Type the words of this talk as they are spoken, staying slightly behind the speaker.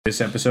This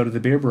episode of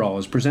The Beer Brawl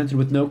is presented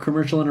with no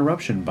commercial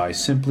interruption by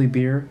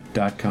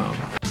simplybeer.com.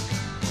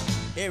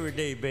 Every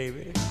day,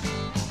 baby,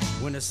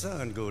 when the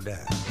sun go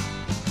down,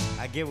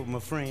 I get with my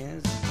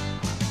friends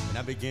and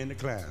I begin to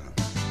clown.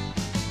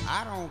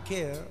 I don't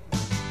care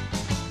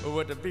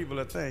what the people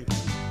are thinking.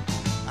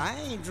 I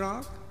ain't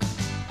drunk,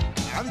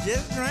 I'm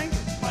just drinking.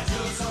 But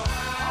you're so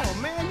high.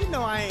 Oh man, you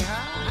know I ain't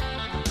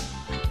high.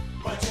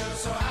 But you're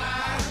so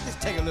high. I just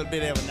take a little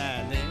bit every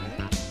now and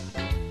then.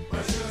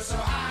 But you're so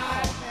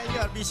high. Oh man, you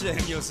ought to be ashamed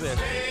of yourself.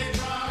 Stay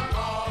drunk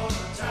all the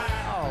time.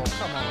 Oh,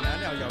 come on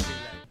now y'all be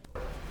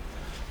like.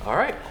 All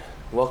right,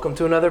 welcome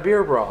to another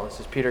Beer Brawl. This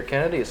is Peter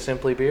Kennedy of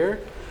Simply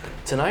Beer.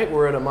 Tonight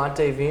we're at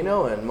Amante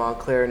Vino in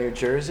Montclair, New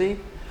Jersey,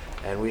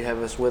 and we have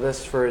with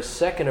us for his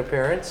second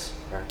appearance,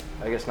 or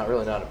I guess not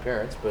an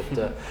appearance, but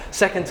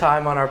second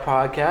time on our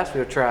podcast. We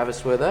have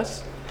Travis with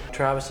us.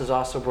 Travis has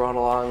also brought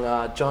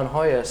along John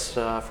Hoyas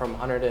from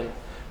Hunterdon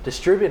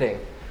Distributing,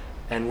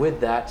 and with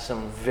that,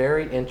 some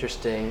very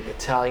interesting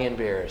Italian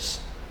beers.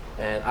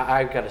 And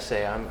I've got to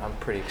say, I'm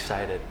pretty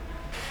excited.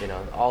 You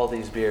know, all of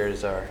these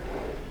beers are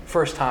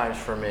first times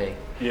for me.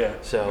 Yeah.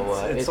 So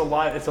it's a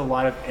lot. It's a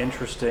lot of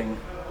interesting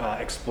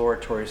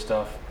exploratory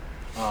stuff.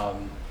 The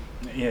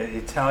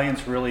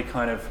Italians really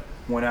kind of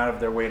went out of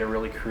their way to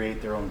really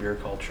create their own beer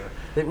culture.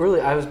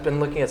 I've been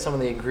looking at some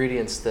of the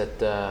ingredients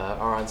that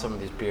are on some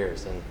of these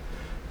beers, and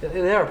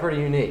they are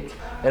pretty unique.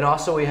 And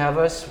also we have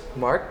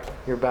Mark,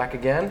 you're back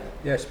again?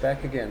 Yes,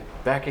 back again.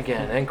 Back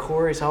again. And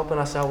Corey's helping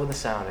us out with the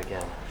sound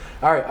again.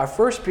 All right, our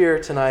first beer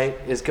tonight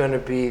is going to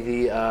be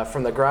the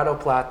from the Grotto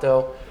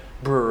Plato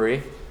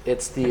Brewery.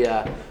 It's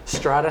the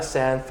Strada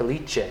San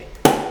Felice.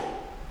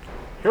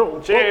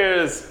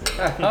 Cheers!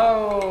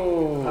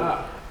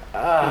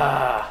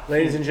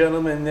 Ladies and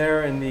gentlemen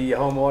there in the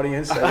home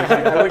audience,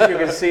 I wish you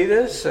could see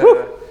this.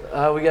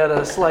 We got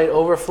a slight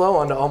overflow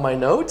onto all my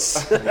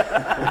notes.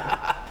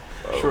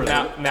 Sure.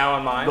 Now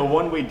on mine. The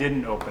one we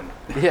didn't open.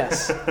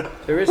 Yes.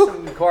 There is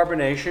some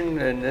carbonation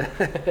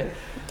and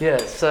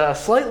Yes,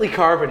 slightly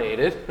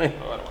carbonated.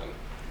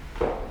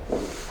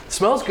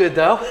 Smells good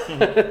though.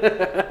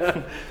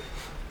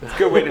 It's a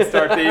good way to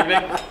start the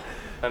evening.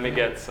 Let me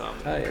get some.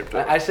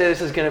 I say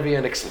this is going to be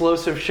an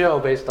explosive show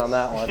based on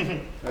that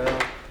one.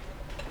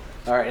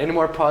 All right, any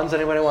more puns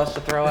anybody wants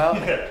to throw out?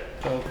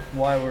 so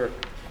while we're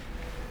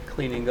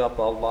cleaning up,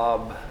 I'll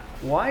lob.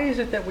 Why is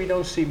it that we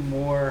don't see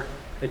more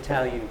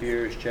Italian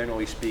beers,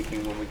 generally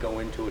speaking, when we go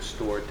into a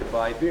store to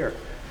buy beer?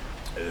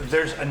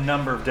 There's a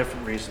number of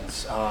different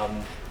reasons.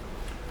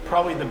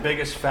 Probably the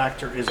biggest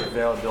factor is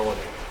availability.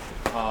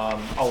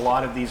 A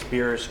lot of these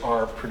beers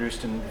are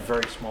produced in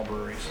very small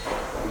breweries.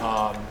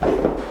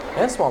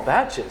 And small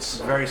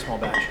batches. Very small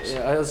batches.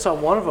 Yeah, I saw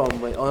one of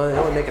them. They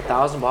only make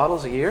 1,000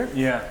 bottles a year.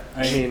 Yeah,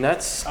 I mean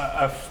that's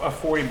a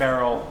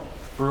 40-barrel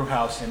brew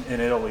house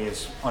in Italy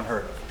is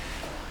unheard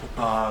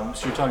of.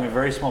 So you're talking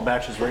very small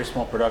batches, very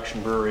small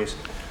production breweries,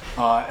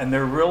 and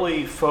they're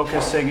really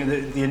focusing.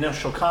 The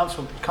initial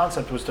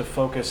concept was to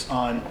focus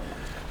on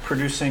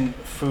producing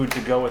food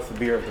to go with the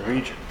beer of the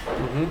region,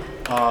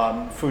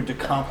 food to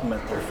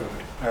complement their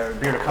food, or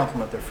beer to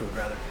complement their food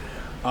rather,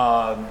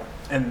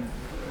 and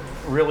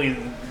really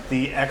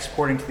the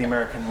exporting to the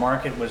American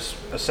market was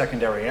a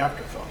secondary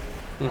afterthought.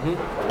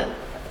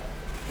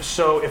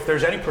 So if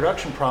there's any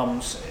production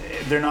problems,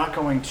 they're not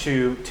going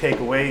to take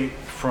away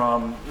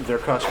from their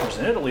customers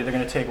in Italy, they're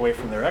going to take away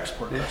from their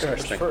export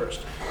customers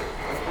first.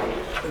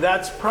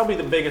 That's probably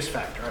the biggest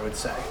factor, I would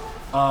say.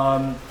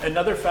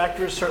 Another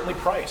factor is certainly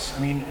price.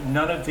 I mean,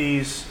 none of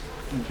these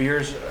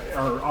beers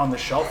are on the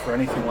shelf for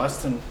anything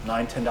less than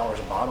 $9, $10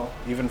 a bottle,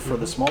 even for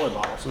the smaller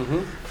bottles.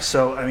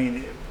 So, I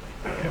mean,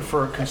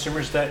 for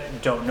consumers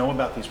that don't know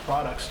about these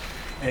products,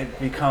 it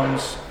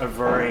becomes a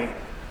very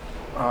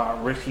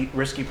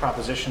risky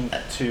proposition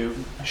to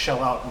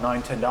shell out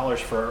 $9, $10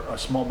 for a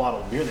small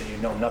bottle of beer that you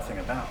know nothing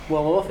about.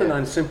 Well, often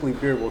on Simply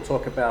Beer, we'll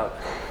talk about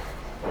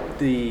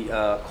the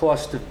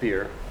cost of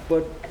beer,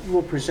 but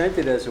we'll present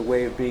it as a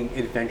way of being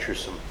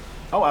adventuresome.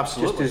 Oh,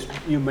 absolutely. Just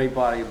as you may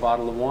buy a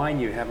bottle of wine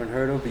you haven't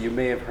heard of, but you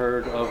may have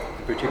heard of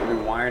a particular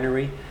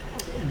winery.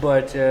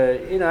 But,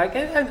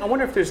 I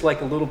wonder if there's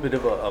like a little bit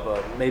of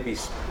a maybe,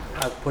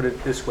 I'll put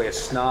it this way, a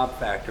snob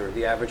factor.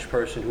 The average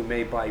person who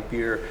may buy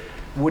beer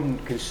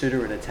wouldn't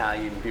consider an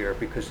Italian beer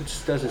because it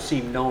doesn't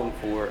seem known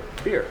for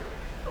beer.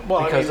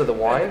 Well, because of the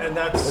wine? And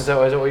that's, is that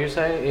what you're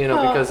saying? You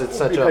know, because it's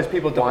such because a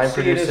people don't wine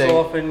see it producing. as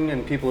often,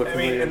 and people are I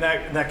familiar. mean,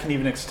 and that can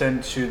even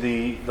extend to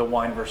the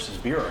wine versus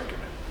beer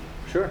argument.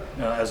 Sure.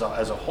 As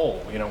a whole,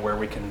 where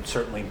we can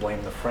certainly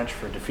blame the French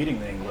for defeating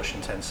the English in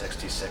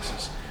 1066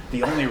 is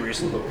the only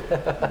reason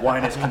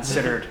wine is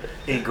considered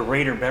a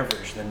greater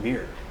beverage than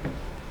beer.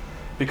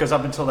 Because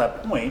up until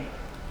that point,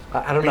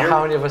 I don't know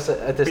how many of us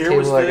at this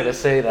table are going to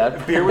say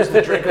that. Beer was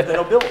the drink of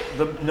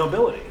the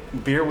nobility.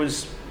 Beer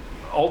was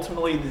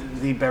ultimately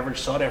the beverage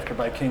sought after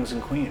by kings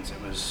and queens.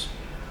 It was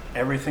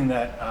everything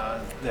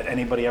that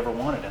anybody ever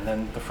wanted. And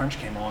then the French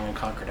came along and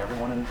conquered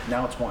everyone, and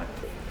now it's wine.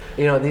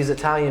 You know, these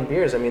Italian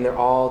beers, I mean, they're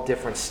all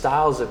different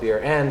styles of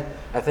beer. And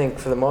I think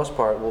for the most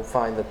part, we'll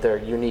find that they're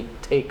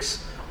unique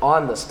takes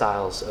on the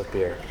styles of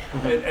beer.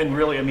 And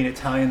really, I mean,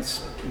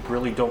 Italians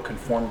really don't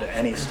conform to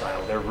any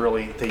style.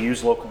 They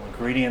use local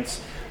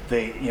ingredients.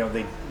 They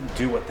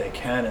do what they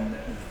can, and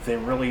they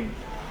really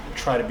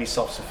try to be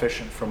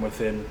self-sufficient from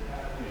within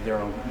their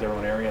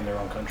own area and their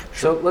own country.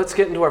 So let's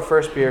get into our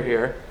first beer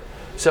here.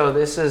 So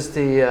this is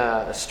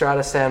the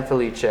Strada San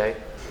Felice.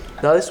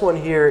 Now this one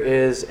here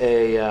is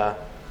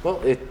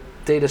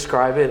they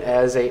describe it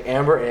as a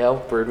amber ale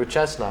brewed with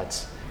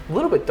chestnuts. A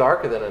little bit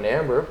darker than an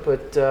amber,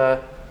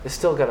 but it's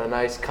still got a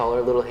nice color,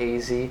 a little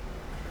hazy.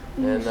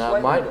 And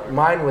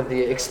mine with the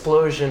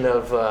explosion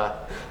of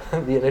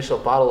the initial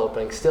bottle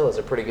opening still has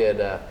a pretty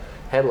good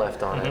head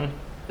left on it.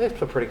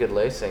 It's a pretty good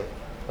lacing,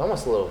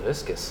 almost a little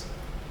viscous.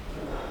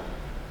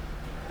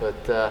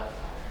 But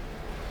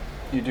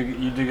you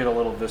do get a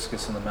little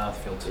viscous in the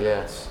mouthfeel too.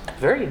 yeah, it's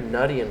very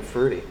nutty and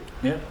fruity.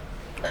 Yeah.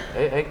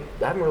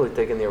 I'm really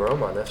digging the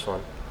aroma on this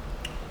one.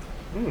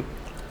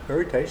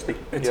 Very tasty.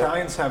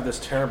 Italians have this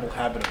terrible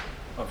habit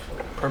of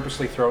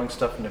purposely throwing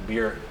stuff into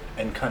beer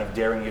and kind of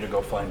daring you to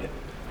go find it.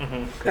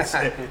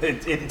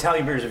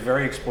 Italian beers are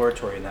very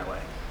exploratory in that way.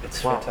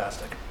 It's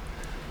fantastic.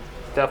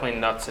 Definitely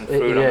nuts and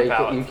fruit on the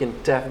palate. You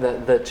can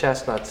the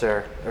chestnuts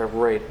are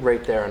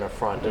right there in the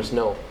front. There's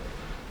no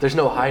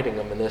hiding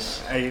them in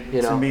this.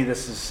 To me,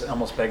 this is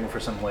almost begging for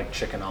something like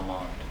chicken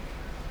almond.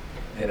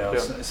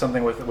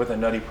 Something with a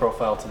nutty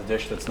profile to the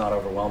dish that's not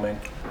overwhelming.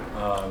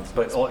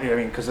 But I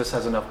mean, because this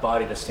has enough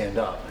body to stand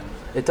up.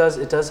 It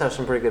does have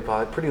some pretty good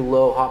body, pretty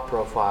low hop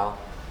profile.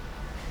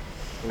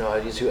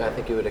 I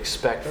think you would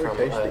expect from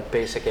a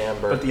basic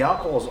amber. But the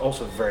alcohol is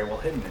also very well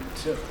hidden in it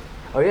too.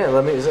 Oh yeah,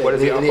 What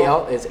is the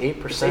alcohol? It's 8%.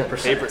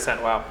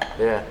 8%, wow.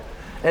 Yeah,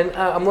 and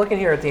I'm looking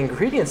here at the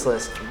ingredients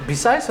list.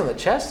 Besides from the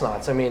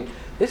chestnuts, I mean,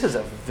 this is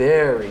a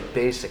very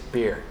basic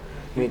beer.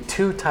 I mean,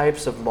 2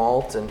 types of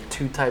malt and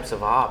 2 types of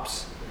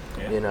hops.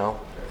 Yeah.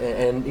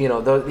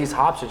 These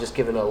hops are just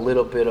giving a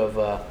little bit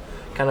of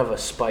kind of a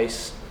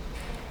spice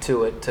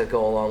to it to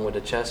go along with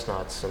the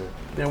chestnuts, and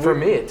for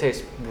me, it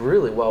tastes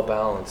really well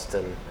balanced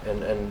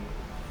and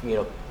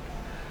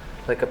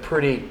like a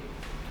pretty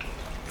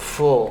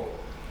full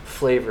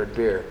flavored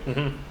beer.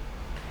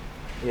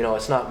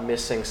 It's not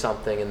missing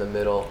something in the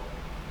middle.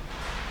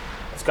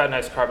 It's got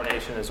nice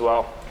carbonation as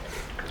well.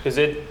 Is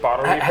it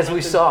bottle re-fermented? As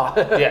we saw.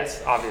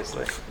 Yes,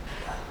 obviously.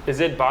 Is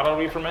it bottle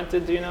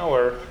re-fermented, do you know,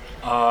 or?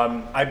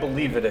 I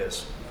believe it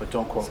is, but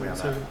don't quote me on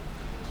that.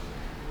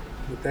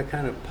 With that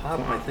kind of pop,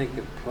 I think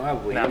it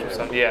probably Natural is.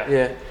 something, yeah.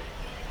 Yeah.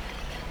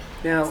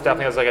 Now, It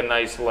definitely has like a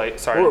nice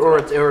light, Or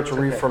it's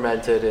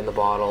re-fermented in the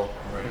bottle.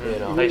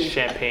 nice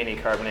champagne-y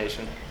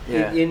carbonation.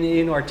 Yeah.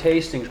 in our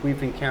tastings,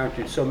 we've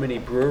encountered so many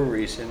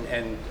breweries,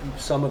 and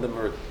some of them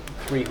are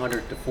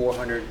 300 to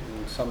 400,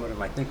 and some of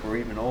them I think were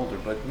even older.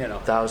 But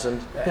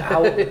 1,000.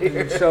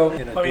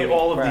 I mean,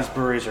 all of these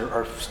breweries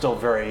are still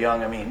very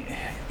young. I mean,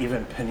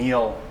 even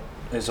Peniel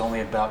is only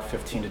about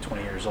 15 to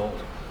 20 years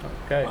old.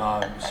 Okay.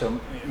 So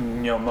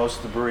most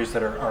of the breweries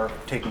that are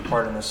taking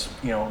part in this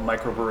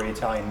microbrewery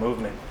Italian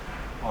movement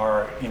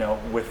are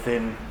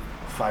within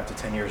 5 to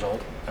 10 years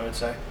old, I would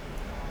say.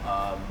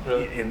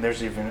 Really? And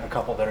there's even a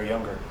couple that are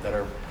younger that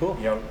are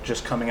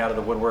just coming out of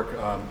the woodwork.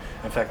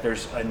 In fact,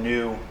 there's a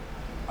new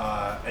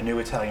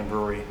Italian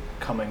brewery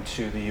coming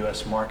to the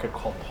U.S. market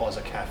called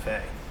Pausa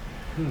Cafe.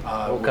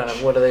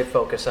 What do they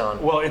focus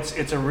on? Well,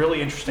 it's a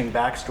really interesting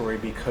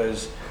backstory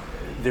because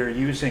they're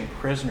using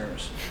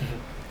prisoners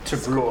to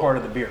brew part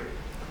of the beer.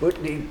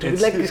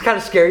 These kind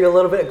of scare you a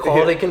little bit?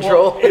 Quality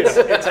control? Well,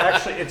 it's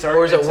actually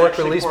or is it work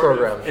release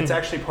program? It's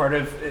actually part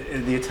of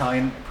the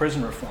Italian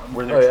prison reform,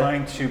 where they're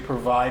trying to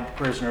provide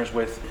prisoners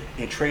with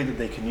a trade that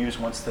they can use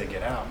once they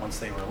get out,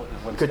 once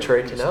Good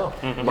trade to know,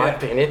 in my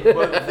opinion.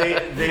 But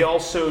they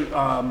also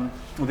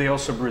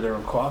brew their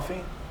own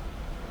coffee.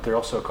 They're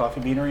also a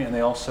coffee beanery, and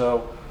they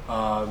also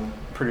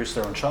produce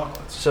their own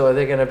chocolates. So are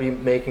they going to be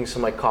making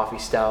some like coffee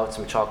stouts,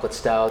 some chocolate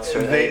stouts?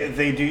 Or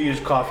they do use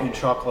coffee and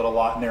chocolate a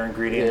lot in their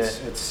ingredients.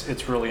 Yeah.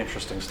 It's really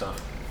interesting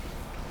stuff.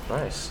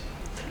 Nice.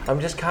 I'm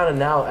just kind of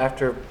now,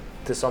 after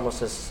this almost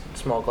this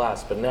small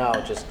glass, but now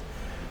just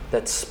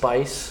that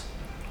spice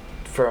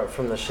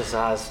from the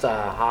Shiraz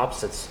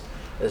hops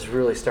is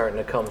really starting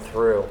to come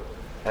through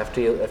after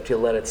you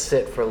let it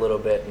sit for a little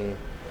bit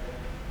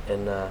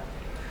and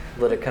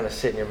let it kind of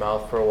sit in your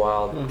mouth for a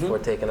while before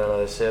taking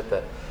another sip.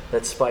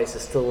 That spice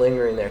is still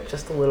lingering there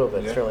just a little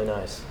bit. It's really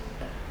nice.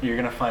 You're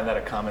going to find that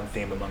a common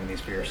theme among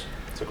these beers.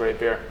 It's a great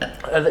beer.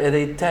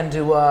 They tend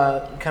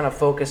to kind of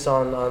focus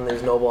on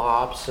these noble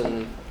hops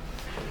and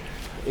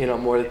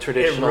more the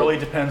traditional. It really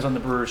depends on the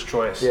brewer's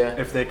choice. Yeah.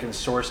 If they can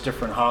source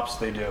different hops,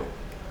 they do.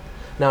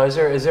 Now, is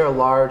there a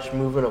large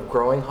movement of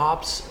growing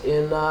hops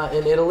in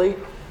Italy,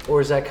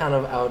 or is that kind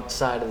of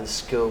outside of the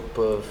scope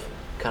of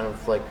kind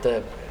of like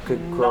the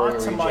good growing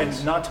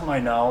regions? Not to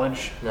my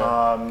knowledge.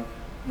 No.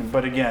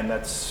 But again,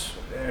 that's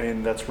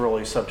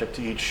really subject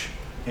to each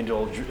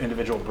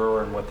individual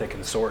brewer and what they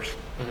can source.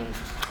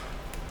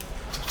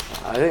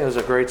 I think it was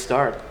a great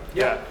start.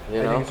 Yeah. I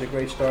think it's a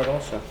great start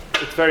also.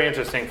 It's very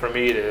interesting for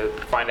me to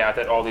find out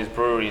that all these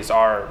breweries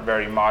are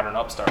very modern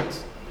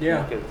upstarts.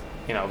 Yeah. Because,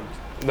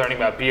 learning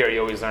about beer, you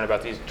always learn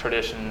about these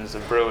traditions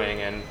of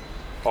brewing, and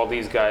all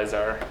these guys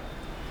are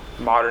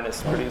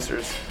modernist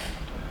producers.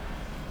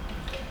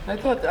 I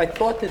thought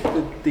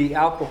that the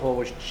alcohol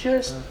was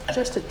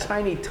just a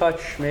tiny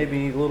touch,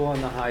 maybe a little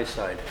on the high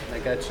side. I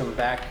got a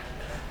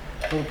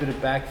little bit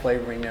of back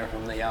flavoring there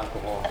from the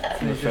alcohol.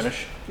 From the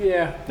finish?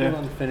 Yeah, a little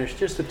on the finish,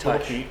 just a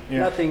touch. heat,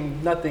 yeah.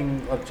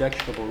 Nothing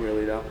objectionable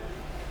really though.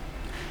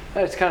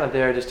 It's kind of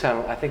there, just kind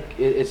of. I think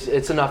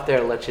it's enough there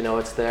to let you know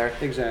it's there.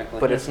 Exactly.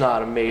 But it's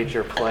not a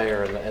major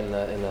player in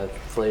the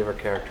flavor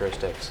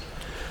characteristics.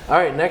 All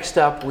right, next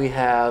up we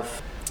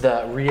have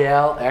the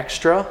Real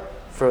Extra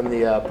from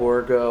the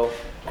Borgo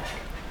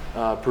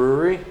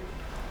Brewery.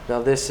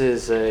 Now this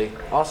is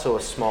also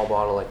a small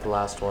bottle like the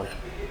last one,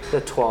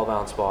 the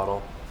 12-ounce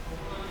bottle.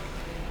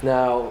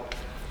 Now,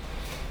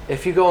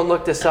 if you go and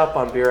look this up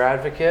on Beer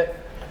Advocate,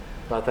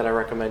 not that I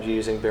recommend you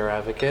using Beer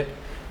Advocate,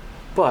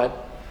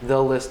 but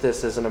they'll list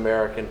this as an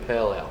American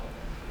Pale Ale,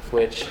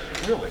 which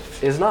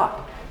is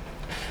not.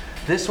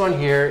 This one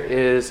here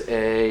is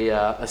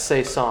a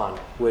Saison,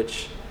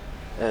 which,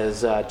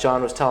 as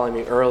John was telling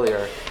me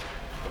earlier,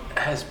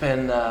 has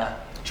been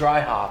dry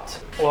hopped.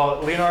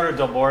 Well, Leonardo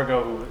Del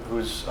Borgo,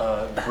 who's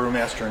the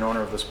brewmaster and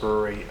owner of this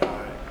brewery,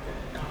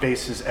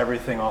 bases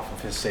everything off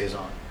of his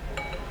Saison.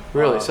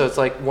 Really? So it's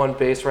like one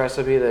base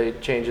recipe that he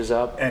changes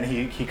up? And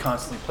he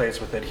constantly plays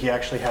with it. He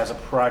actually has a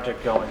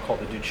project going called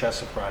the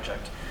Duchessa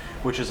Project,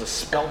 which is a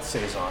spelt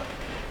Saison.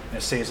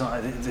 It's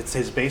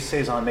his base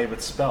Saison made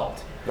with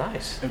spelt.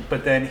 Nice.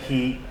 But then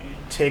he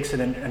takes it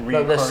and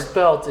No, the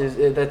spelt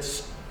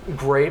that's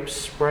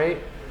grapes, right?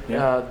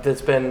 Yeah.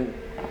 That's been,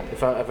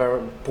 if I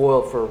ever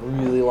boiled for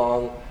really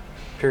long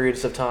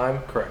periods of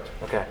time. Correct.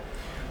 Okay.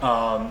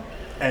 And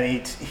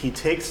he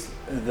takes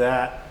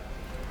that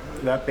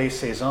base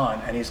Saison,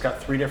 and he's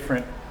got 3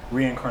 different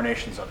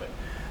reincarnations of it.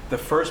 The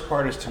first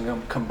part is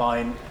to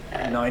combine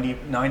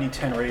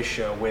 90-10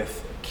 ratio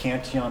with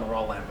Cantillon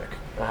raw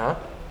lambic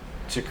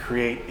to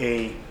create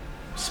a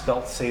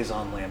spelt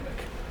Saison lambic.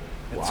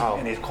 Wow.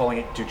 And he's calling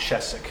it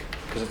Duchessic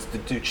because it's the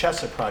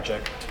Duchessa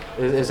Project.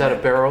 Is that a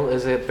barrel?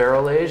 Is it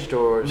barrel aged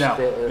or? No,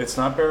 it's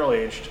not barrel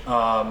aged.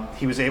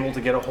 He was able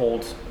to get a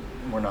hold,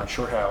 we're not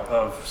sure how,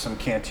 of some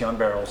Cantillon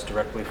barrels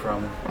directly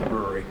from the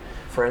brewery.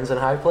 Friends in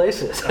high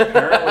places.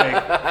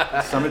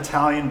 Apparently, some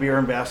Italian beer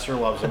ambassador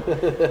loves them.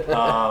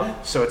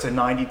 So it's a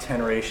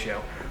 90-10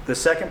 ratio. The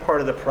second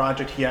part of the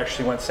project, he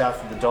actually went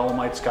south of the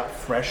Dolomites, got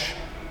fresh,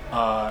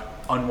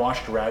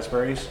 unwashed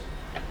raspberries,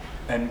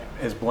 and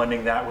is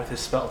blending that with his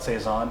spelt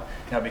Saison.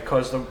 Now,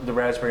 because the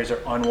raspberries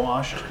are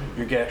unwashed,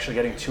 you're actually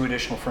getting 2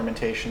 additional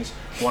fermentations,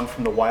 one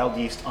from the wild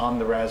yeast on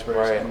the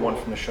raspberries and one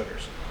from the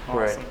sugars.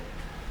 Right.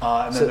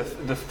 And then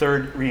the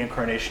third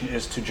reincarnation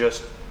is to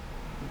just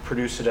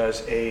produce it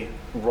as a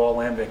raw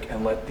lambic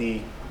and let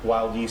the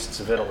wild yeasts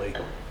of Italy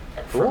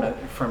ferment.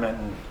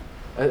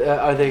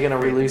 Are they going to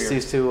release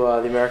these to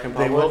the American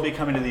public? They will be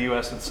coming to the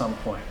U.S. at some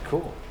point.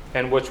 Cool.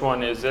 And which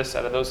one is this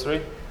out of those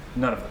 3?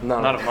 None of them.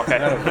 None None of them. Okay.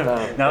 No.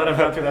 Now that I've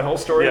gone through that whole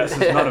story, Yeah. this is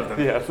none of them.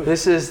 Yeah.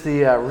 This is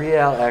the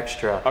Real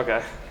Extra.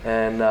 Okay.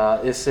 And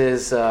this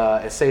is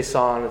a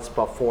Saison. It's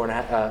about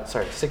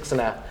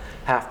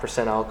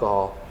 6.5%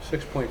 alcohol.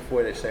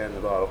 6.4 they say on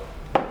the bottle.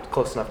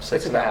 Close enough to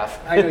 6.5.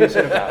 I know you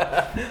said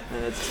about.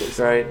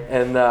 Right.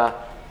 And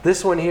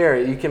this one here,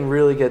 you can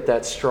really get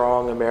that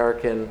strong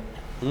American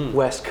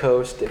West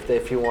Coast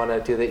if you want to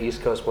do the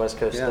East Coast West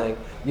Coast thing.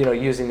 You know,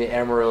 using the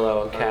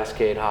Amarillo and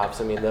Cascade hops.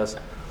 I mean, the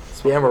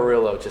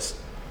Amarillo just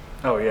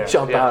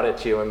jump out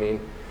at you. I mean,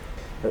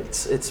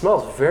 it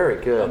smells very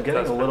good. I'm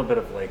getting a little bit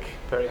of like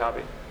Very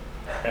hoppy.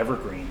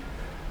 evergreen.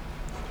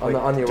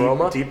 On the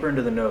aroma. Deeper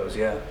into the nose,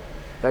 yeah.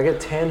 I get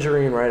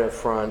tangerine right up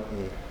front.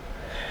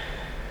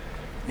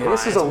 And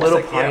this is It's a almost little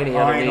like, piney pine,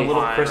 a underneath.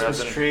 little Pine Christmas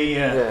resin. tree,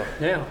 Yeah.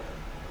 Yeah.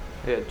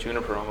 Yeah,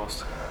 juniper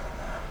almost.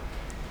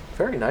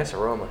 Very nice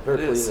aroma.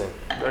 Very It is. pleasing.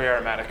 Very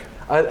aromatic.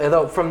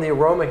 Although from the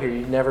aroma here,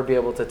 you'd never be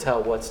able to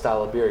tell what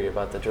style of beer you're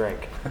about to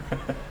drink.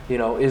 You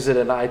know, is it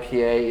an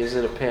IPA? Is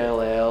it a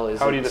pale ale? Is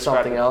How would you it describe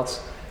something it? else?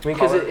 I mean,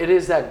 because Color? it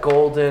is that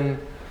golden,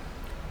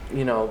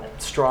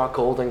 straw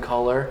golden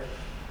color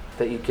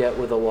that you get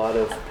with a lot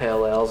of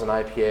pale ales and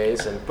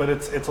IPAs. And But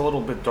it's a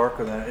little bit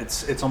darker than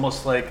it's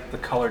almost like the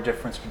color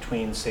difference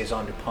between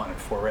Saison Dupont and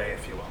Foray,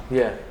 if you will.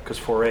 yeah, Because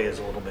Foray is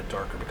a little bit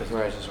darker because it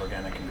Right. uses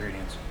organic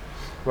ingredients.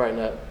 right.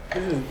 Now,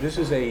 This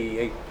is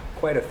a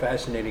quite a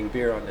fascinating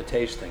beer on the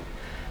tasting.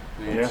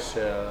 It's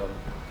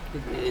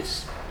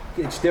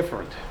it's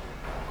different,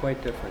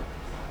 quite different.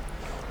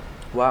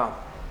 wow,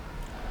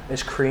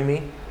 it's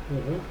creamy.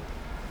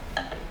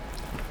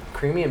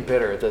 Creamy and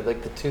bitter, the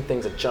 2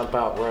 things that jump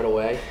out right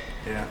away.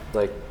 Yeah.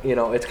 Like,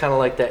 it's kind of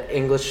like that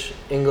English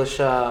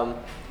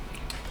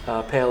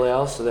pale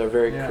ale, so they're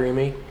very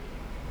creamy,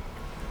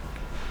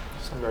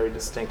 Some very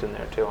distinct in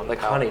there too. On like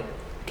the palate. honey.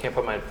 Can't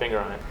put my finger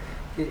on it.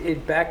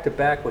 It back to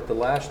back with the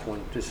last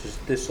one.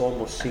 This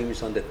almost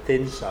seems on the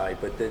thin side,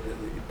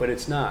 but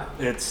it's not.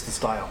 It's the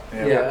style.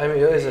 Yeah, I mean,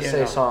 it is a You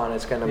know. saison.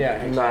 It's going to Yeah,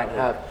 not exactly.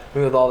 have, I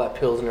mean, with all that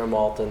Pilsner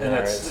malt in And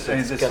there. this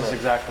It's is gonna,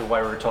 exactly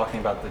why we were talking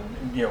about the,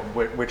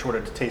 which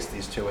order to taste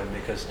these two in,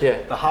 because Yeah.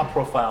 the hop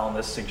profile on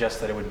this suggests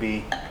that it would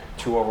be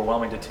too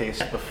overwhelming to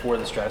taste before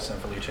the Strata San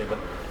Felice, but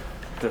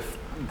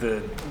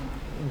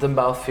the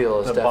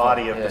mouthfeel is the definitely,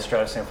 body of yeah. the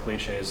Strata San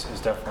Felice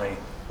is definitely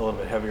a little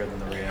bit heavier than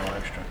the Riedel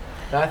Extra.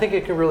 And I think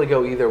it can really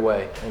go either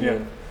way. I Yeah.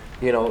 mean,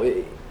 you know,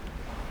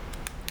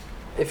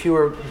 if you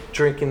were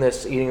drinking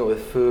this, eating it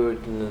with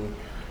food, and then,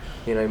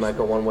 you know, you might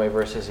go one way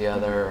versus the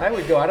other. I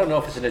would go. I don't know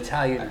if it's an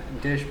Italian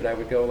dish, but I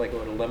would go like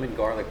with a lemon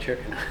garlic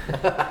chicken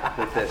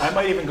with this. I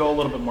might even go a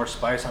little bit more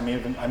spice. I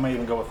might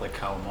even go with like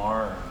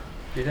calamar.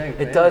 You think?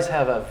 It does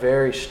have a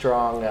very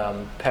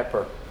strong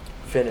pepper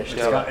finish.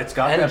 It's to got, it. it's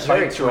got And that it's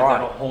very bite to it dry.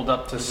 that'll hold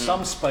up to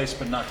some spice,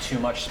 but not too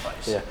much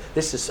spice. Yeah,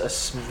 this is a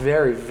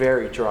very,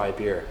 very dry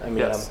beer. I mean,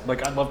 Yes.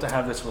 Like I'd love to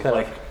have this with Kind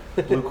like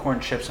of. blue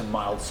corn chips and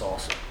mild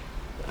salsa.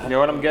 You know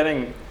what I'm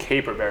getting?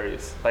 Caper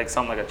berries, like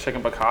something like a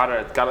chicken piccata.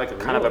 It's got like a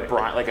kind of a Really?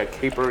 brine, like a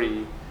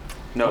capery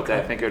note that I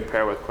Okay. think it would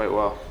pair with quite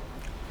well.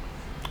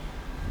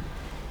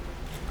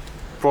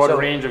 Broad So-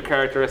 range of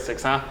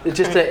characteristics, huh? It's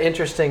just an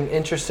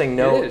interesting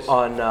note is.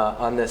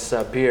 on this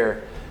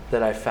beer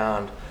that I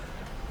found.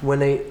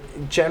 When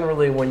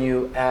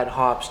you add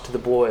hops to the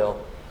boil,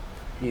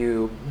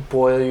 you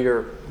boil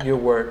your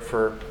wort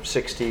for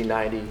 60,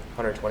 90,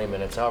 120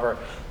 minutes, however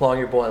long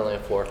you're boiling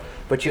it for.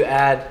 But you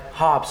add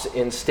hops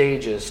in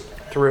stages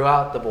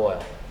throughout the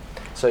boil.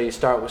 So you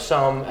start with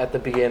some at the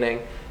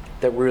beginning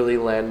that really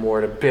lend more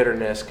to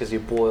bitterness because you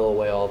boil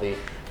away all the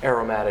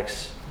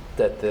aromatics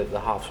that the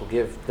hops will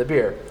give the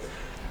beer.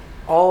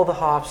 All the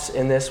hops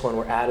in this one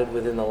were added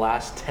within the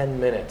last 10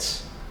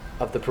 minutes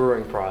of the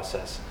brewing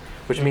process,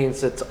 which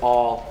means it's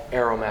all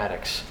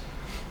aromatics,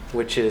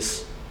 which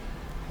is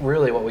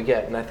really what we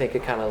get. And I think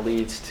it kind of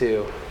leads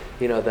to,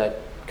 that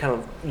kind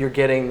of, you're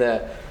getting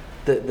the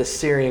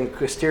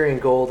Styrian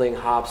Golding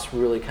hops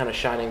really kind of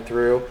shining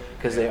through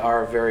because they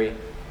are a very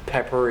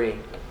peppery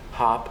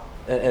hop,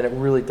 and it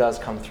really does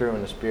come through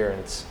in this beer. And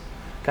it's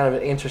kind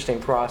of an interesting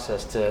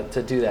process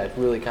to do that. It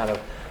really kind of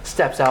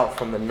steps out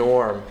from the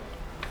norm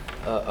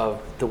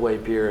of the way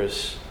beer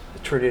is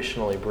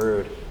traditionally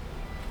brewed.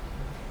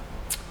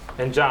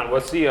 And John,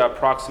 what's the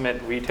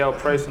approximate retail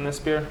price in this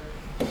beer?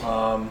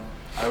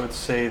 I would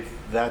say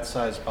that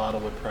size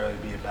bottle would probably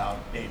be about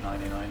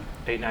 $8.99.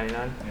 $8.99.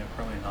 Yeah,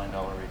 probably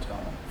 $9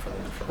 retail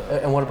for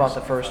the. And what about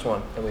the first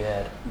one that we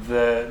had?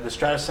 The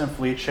Strata San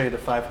Felice, the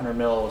 500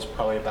 ml, is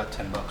probably about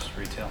 $10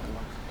 retail.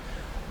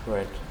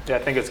 Right. Yeah, I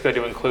think it's good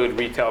to include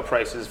retail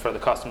prices for the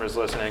customers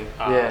listening,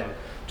 Yeah.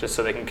 just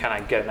so they can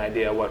kind of get an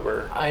idea of what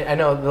we're. I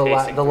know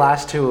Tasting the through.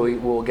 last two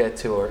we'll get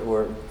to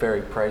were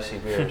very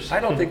pricey beers. I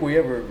don't think we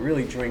ever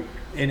really drink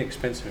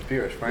inexpensive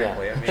beers,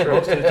 frankly. Yeah. I mean,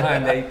 most of the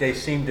time they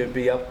seem to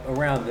be up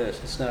around this.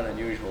 It's not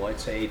unusual. I'd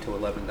say $8 to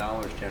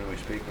 $11, generally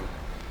speaking.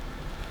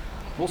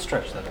 We'll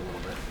stretch that a little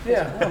bit.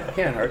 Yeah, well, it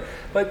can't hurt.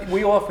 But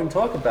we often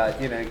talk about,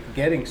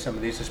 getting some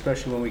of these,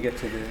 especially when we get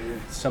to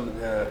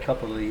a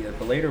couple of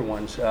the later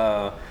ones.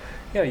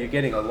 You're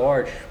getting a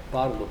large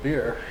bottle of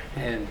beer,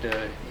 and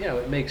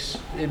it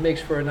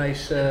makes for a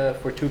nice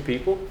for two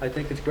people. I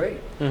think it's great.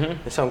 In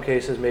some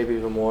cases, maybe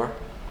even more.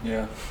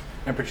 Yeah,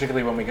 and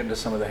particularly when we get into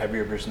some of the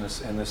heavier beers in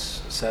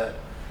this set.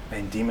 I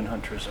mean, Demon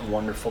Hunter is a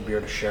wonderful beer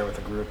to share with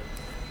a group.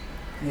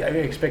 Yeah, I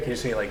expect you to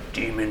say like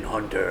Demon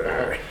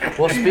Hunter.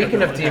 Well,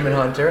 speaking of Demon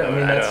Hunter, I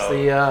mean that's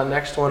the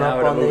next one Now up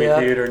at a on movie the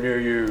theater near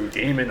you,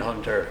 Demon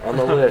Hunter. on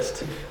the list.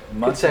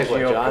 Good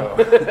segue, John.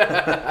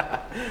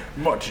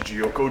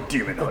 Matsujiyoko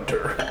Demon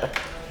Hunter.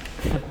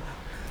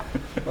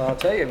 Well, I'll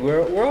tell you,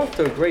 we're off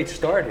to a great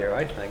start here.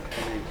 I think.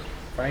 I mean,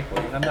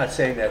 frankly, I'm not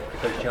saying that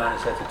because John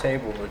is at the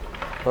table, but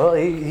Well,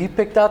 he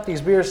picked out these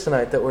beers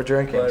tonight that we're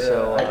drinking.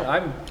 So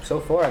I'm so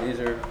far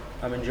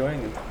I'm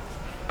enjoying them.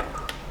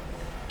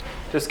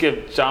 Just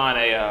give John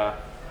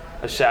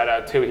a shout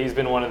out too. He's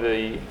been one of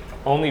the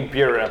only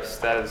beer reps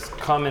that has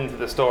come into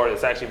the store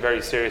that's actually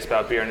very serious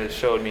about beer and has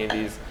showed me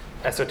these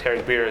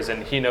esoteric beers,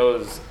 and he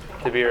knows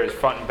the beer is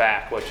front and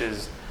back, which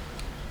is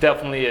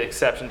definitely an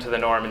exception to the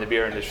norm in the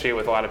beer industry,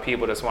 with a lot of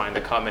people just wanting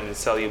to come in and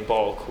sell you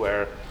bulk,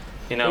 where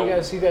you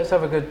guys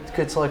have a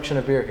good selection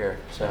of beer here.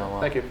 So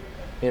Thank you.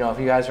 If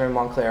you guys are in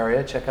Montclair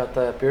area, check out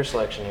the beer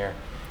selection here.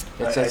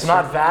 It's I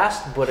not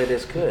vast, but it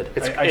is good.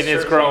 It is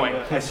certainly- growing.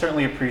 I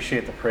certainly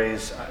appreciate the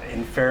praise.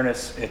 In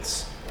fairness,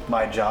 it's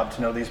my job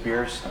to know these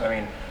beers. I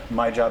mean,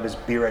 my job is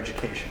beer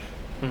education.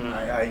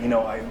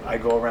 I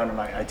go around and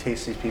I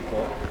taste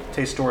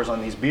stores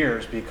on these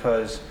beers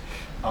because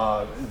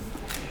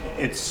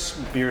it's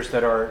beers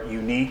that are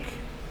unique,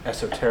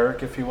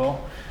 esoteric, if you will,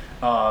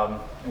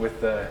 with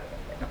the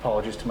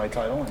apologies to my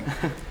title.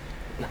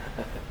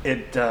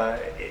 There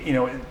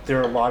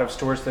are a lot of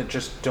stores that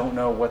just don't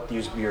know what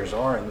these beers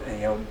are,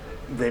 and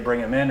they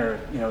bring them in, or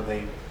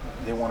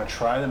they want to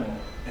try them, and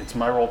it's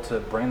my role to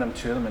bring them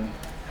to them and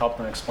help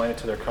them explain it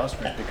to their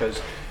customers,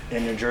 because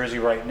in New Jersey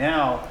right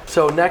now.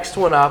 So next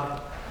one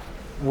up,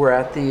 we're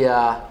at the,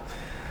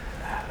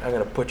 I'm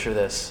going to butcher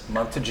this.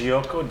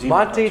 Montegiocco Demon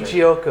Monte Hunter.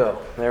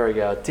 Giocco. There we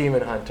go.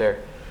 Demon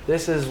Hunter.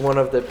 This is one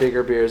of the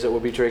bigger beers that we'll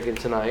be drinking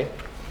tonight.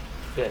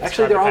 Yeah,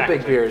 Actually, they're all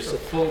big packaging. beers.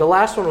 The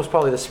last one was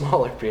probably the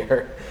smaller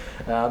beer.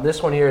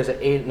 This one here is at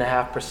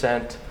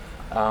 8.5%.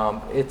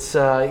 It's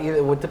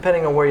either,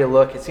 depending on where you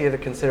look, it's either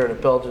considered a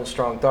Belgian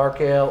strong dark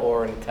ale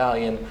or an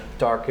Italian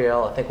dark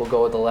ale. I think we'll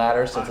go with the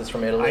latter since it's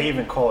from Italy. I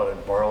even call it a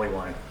barley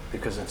wine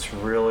because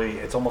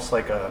it's almost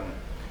like a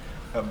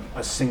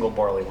single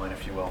barley wine,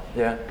 if you will.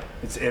 Yeah.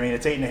 It's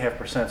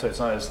 8.5%, so it's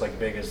not as like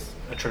big as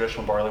a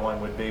traditional barley wine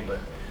would be, but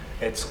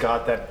it's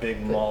got that big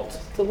malt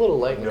It's a little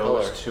light in color.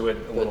 nose to it,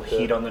 a little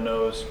heat on the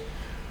nose.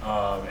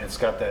 It's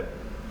got that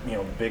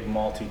big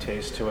malty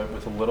taste to it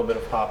with a little bit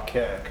of hop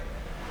kick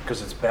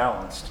because it's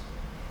balanced.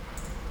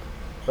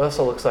 It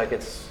also looks like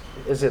is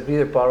it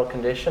either bottle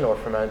conditioned or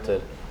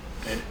fermented?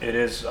 It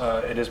is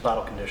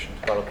bottle conditioned.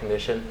 Bottle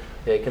conditioned.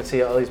 Yeah, you can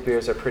see all these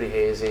beers are pretty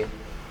hazy.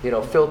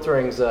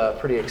 Filtering's a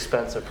pretty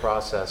expensive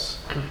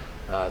process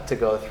to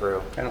go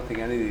through. I don't think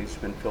any of these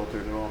have been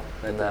filtered at all.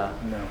 And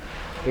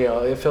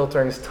No.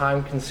 filtering's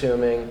time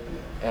consuming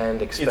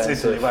and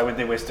expensive. Why would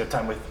they waste their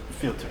time with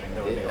filtering?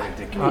 That would be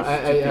ridiculous.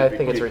 I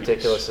think it's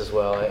ridiculous as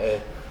well.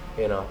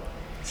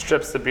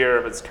 Strips the beer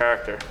of its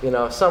character.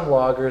 Some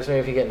lagers, maybe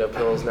if you get into a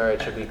Pilsner,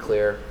 it should be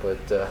clear, but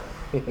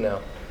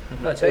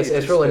I'll tell you,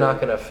 it's really not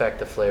going to affect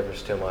the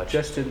flavors too much.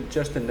 Just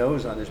the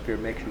nose on this beer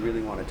makes you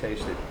really want to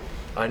taste it.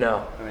 I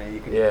know. I mean, you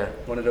can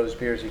one of those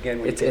beers again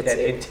when you get that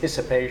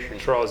anticipation.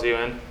 Draws you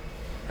in.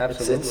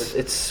 Absolutely.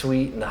 It's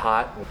sweet and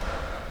hot.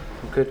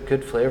 And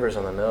good flavors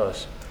on the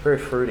nose. Very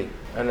fruity,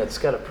 and it's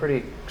got a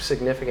pretty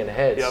significant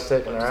head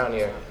sticking around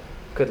here.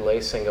 Good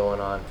lacing going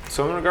on.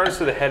 So in regards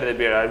to the head of the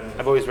beer,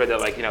 I've always read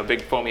that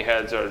big foamy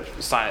heads are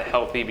a sign of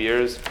healthy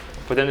beers.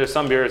 But then there's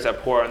some beers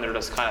that pour and they're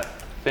just kind of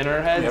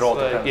thinner heads. It all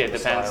depends. It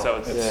depends.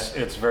 Style.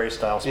 So it's very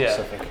style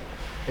specific.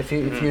 If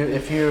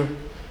you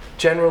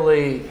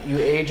generally you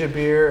age a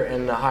beer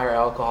and the higher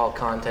alcohol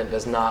content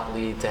does not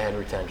lead to head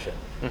retention,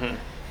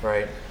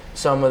 right?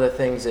 Some of the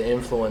things that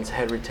influence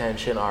head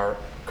retention are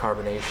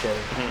carbonation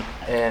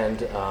and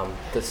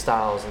the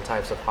styles and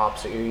types of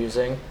hops that you're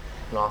using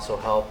can also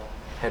help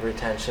head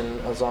retention,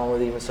 along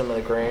with even some of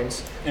the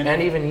grains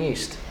and even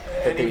yeast.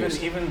 And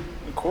even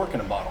cork in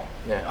a bottle.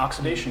 Yeah.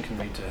 Oxidation can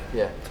lead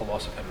to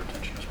loss of head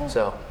retention as well.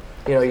 So,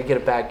 you get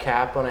a bad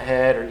cap on a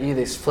head or either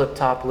these flip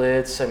top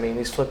lids. I mean,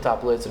 these flip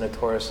top lids are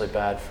notoriously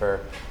bad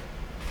for,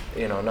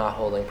 not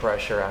holding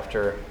pressure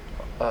after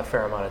a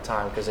fair amount of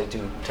time because they do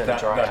tend to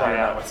dry that out.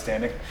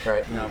 notwithstanding.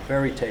 Right. No,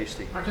 very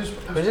tasty.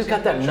 We just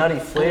got that nutty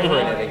flavor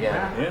in it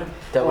again. Yeah.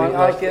 That we Well,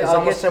 like. It's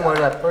almost similar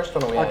to that first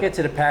one we had. I'll get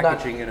to the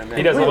packaging in a minute.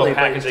 He does a little Really,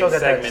 but you packaging still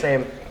got that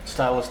segment. same.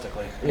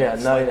 Stylistically. Yeah,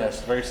 slight-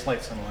 nuttiness. Very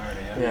slight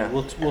similarity. Yeah.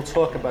 We'll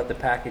talk about the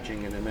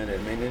packaging in a minute.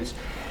 I mean,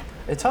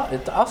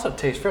 It also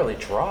tastes fairly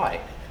dry.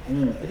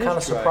 Kind of dry.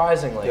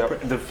 surprisingly.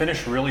 The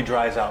finish really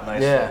dries out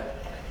nicely. Yeah.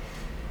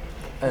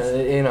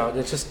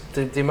 It's just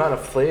the amount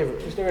of flavor.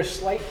 is there a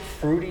slight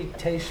fruity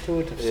taste to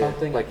it of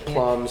something? like I can't-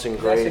 plums and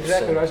grapes. That's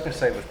exactly and- what I was going to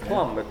say was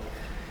plum, but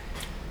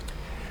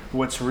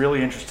What's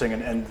really interesting,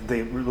 and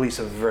they release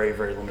a very,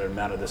 very limited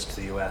amount of this to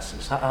the U.S.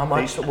 is How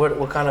much?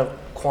 What kind of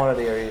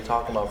quantity are you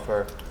talking about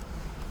for?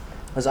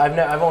 Because I've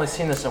only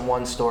seen this in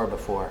one store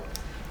before.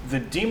 The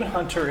Demon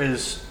Hunter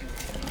is.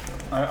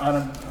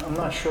 I'm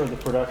not sure of the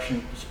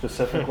production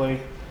specifically.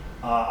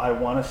 I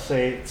want to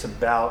say it's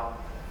about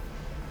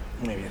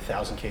maybe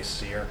 1,000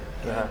 cases a year.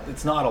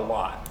 It's not a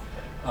lot.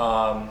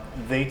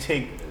 They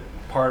take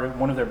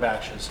one of their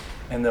batches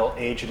and they'll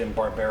age it in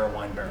Barbera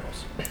wine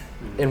barrels.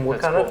 In what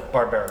kind of?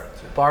 Barbera.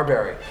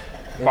 Barberry.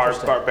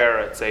 Interesting.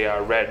 Barbera, it's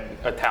a red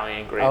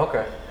Italian grape. Oh,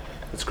 okay.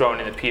 It's grown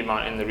in the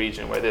Piedmont in the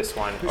region where this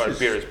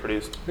beer is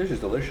produced. this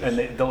is delicious.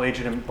 And they'll age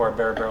it in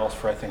Barbera barrels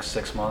for I think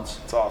 6 months.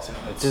 It's awesome.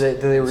 Do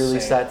they release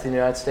insane. that to the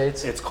United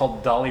States? It's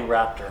called Dolly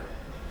Raptor,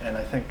 and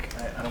I think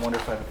I don't wonder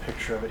if I have a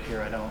picture of it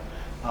here. I don't.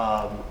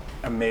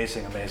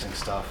 Amazing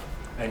stuff,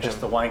 and just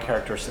the wine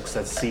characteristics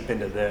that seep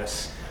into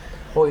this.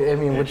 Well, I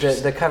mean, with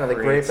just the kind of the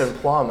grape creates- and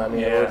plum, I mean,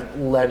 Yeah. it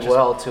would lend It just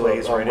well to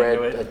plays right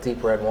into a it.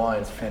 deep red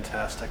wine.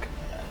 Fantastic,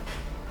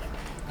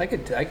 I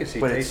could see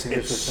but tasting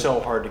it's this. so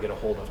hard to get a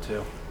hold of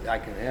too. I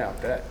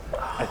bet.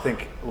 I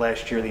think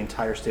last year the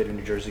entire state of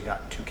New Jersey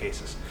got 2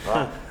 cases,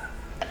 Wow.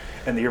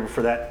 and the year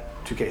before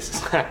that 2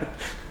 cases.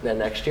 Then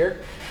next year,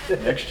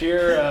 Next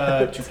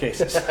year 2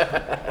 cases.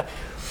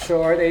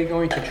 So are they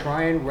going to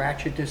try and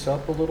ratchet this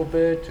up a little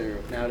bit, or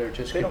now they're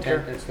just They don't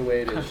content care. that's the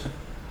way it is?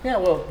 Yeah,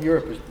 well,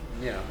 Europe is,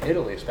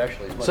 Italy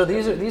especially. Is much so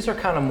better. these are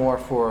kind of more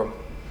for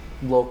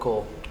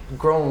local,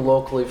 grown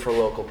locally for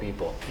local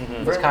people.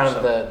 That's Very kind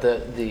much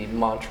of the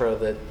mantra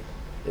that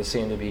they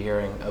seem to be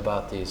hearing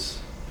about these.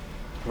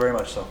 Very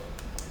much so.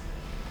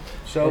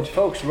 So,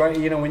 folks, right?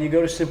 When you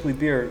go to Simply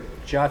Beer,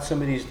 jot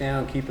some of these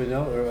down, keep a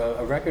note or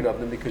a record of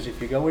them, because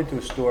if you go into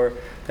a store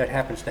that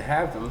happens to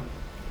have them,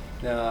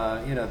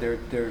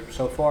 they're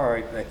so far.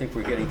 I think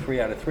we're getting 3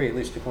 out of 3, at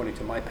least according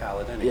to my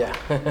palate. Anyway.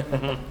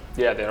 Yeah.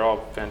 Yeah, they're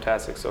all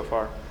fantastic so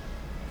far.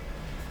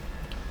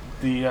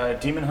 The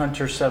Demon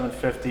Hunter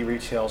 750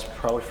 retails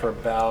probably for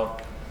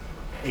about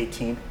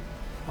 18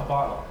 A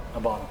bottle. a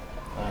bottle.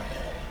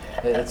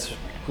 It's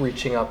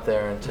reaching up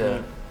there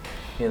into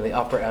the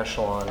upper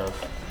echelon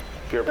of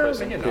Beer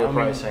pricing. beer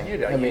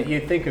pricing. I mean, you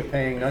think of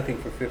paying nothing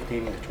for $15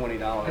 to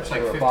 $20 That's for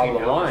like a bottle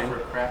of $15 wine. for a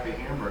crappy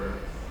hamburger.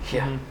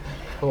 yeah,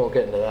 we won't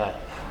get into that.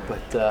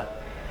 But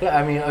yeah,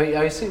 I mean,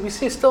 we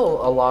see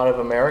still a lot of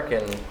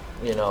American,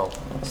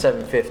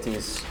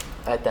 750s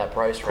at that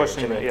price range.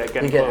 Pushing I mean, it, yeah,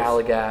 getting you get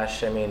close.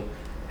 Allagash. I mean,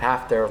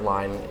 half their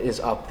line is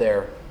up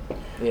there,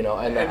 and the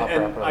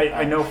upper.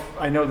 I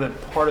know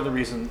that part of the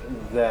reason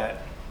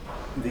that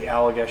the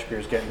Allagash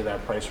beers get into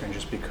that price range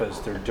is because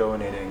they're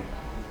donating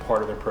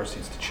part of their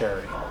proceeds to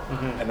charity,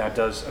 and that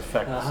does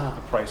affect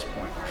the price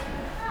point.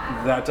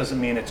 That doesn't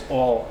mean it's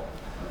all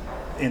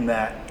in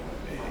that,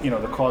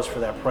 the cause for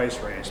that price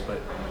raise, but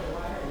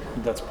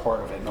that's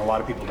part of it, and a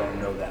lot of people don't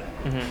know that.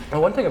 And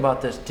one thing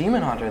about this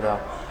Demon Hunter, though,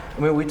 I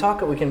mean, we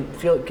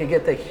can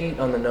get the heat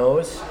on the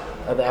nose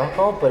of the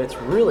alcohol, but it's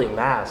really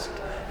masked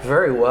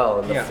very well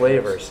in the Yeah,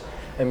 flavors.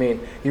 I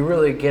mean, you're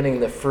really getting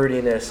the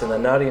fruitiness and the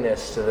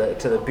nuttiness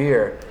to the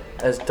beer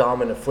as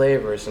dominant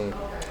flavors, and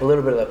a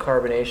little bit of the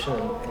carbonation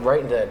and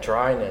right into that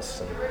dryness.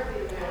 And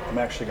I'm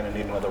actually going to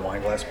need another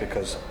wine glass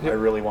because I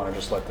really want to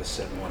just let this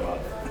sit and warm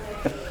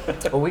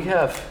up. well, we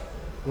have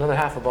another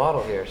half a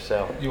bottle here,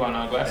 so You want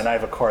another glass? And I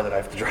have a car that I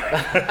have to drive.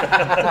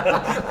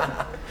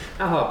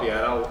 I'll help you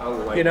out. I'll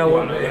like You know you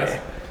what? want another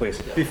glass?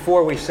 Please.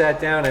 Before we sat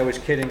down, I was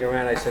kidding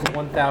around. I said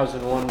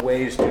 1,001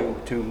 ways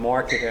to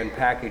market and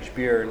package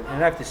beer. And I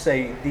have to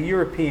say, the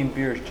European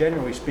beers,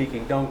 generally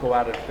speaking, don't go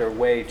out of their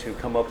way to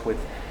come up with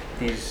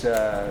these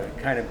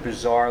kind of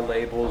bizarre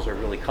labels or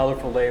really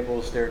colorful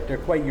labels. They're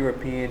quite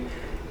European,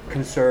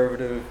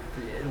 conservative,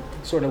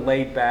 sort of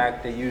laid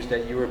back. They use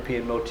that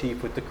European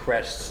motif with the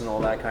crests and all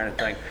that kind of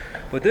thing.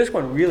 But this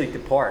one really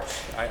departs,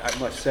 I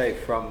must say,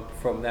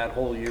 from that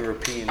whole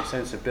European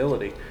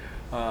sensibility.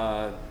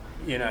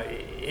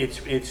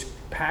 It's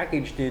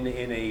packaged in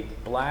a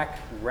black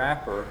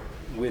wrapper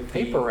with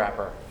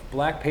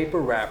black paper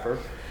wrapper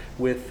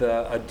with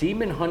a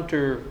Demon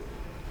Hunter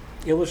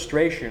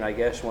illustration, I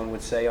guess one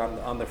would say,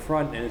 on the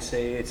front, and it's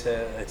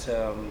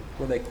a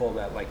what do they call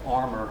that, like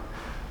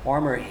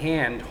armor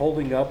hand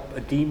holding up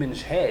a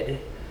demon's head,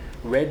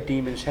 red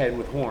demon's head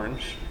with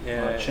horns On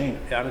a chain.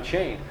 On a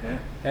chain. Yeah.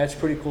 That's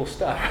pretty cool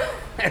stuff.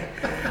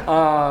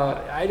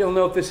 I don't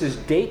know if this is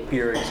date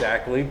beer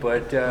exactly,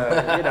 but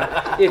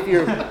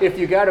if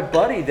you got a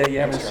buddy that you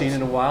haven't seen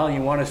in a while and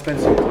you want to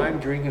spend some time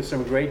drinking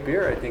some great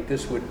beer, I think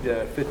this would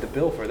fit the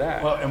bill for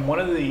that. Well, and one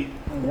of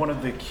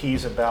the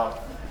keys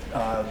about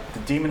the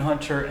Demon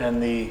Hunter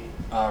and the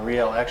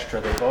Riel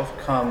Extra, they both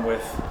come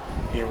with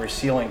a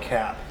resealing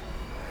cap.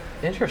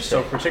 interesting.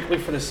 So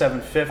particularly for the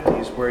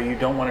 750s, where you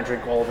don't want to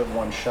drink all of it in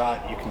one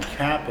shot, you can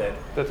cap it.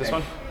 Is that this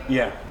one?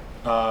 Yeah.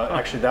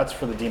 Actually, that's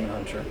for the Demon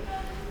Hunter.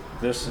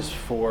 This is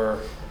for,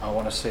 I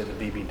want to say, the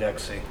BB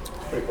Dexy,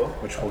 Pretty cool.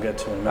 which we'll get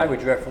to in a I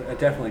minute. would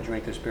definitely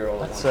drink this beer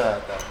all at That's,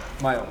 once.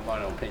 My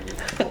own opinion.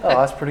 Oh,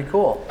 that's pretty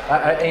cool.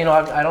 I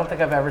don't think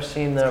I've ever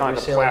seen the Kind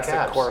of resealing plastic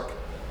caps. cork.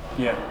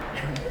 Yeah.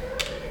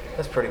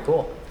 That's pretty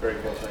cool. Very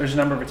cool. There's a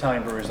number of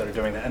Italian breweries that are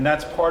doing that, and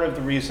that's part of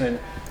the reason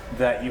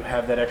that you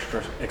have that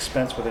extra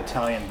expense with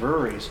Italian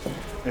breweries,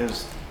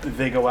 is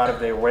they go out of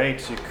their way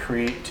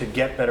to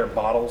get better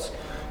bottles,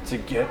 to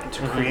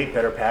create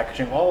better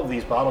packaging. All of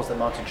these bottles that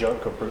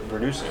Montejoco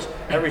produces,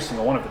 every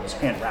single one of them is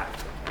hand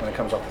wrapped when it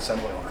comes off the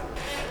assembly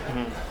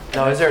line.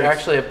 Now, is there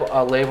actually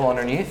a label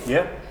underneath?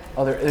 Yeah.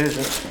 Oh, there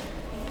is.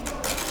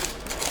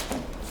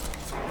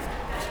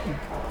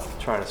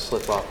 Trying to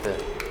slip off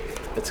the.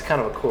 It's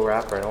kind of a cool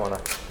wrapper. I don't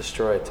want to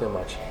destroy it too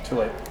much. Too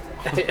late.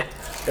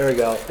 There we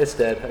go. It's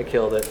dead. I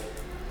killed it.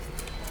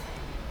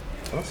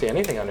 I don't see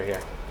anything under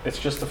here. It's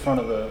just the front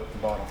of the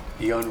bottle.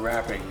 The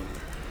unwrapping.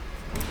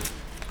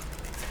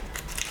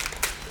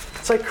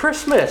 It's like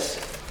Christmas.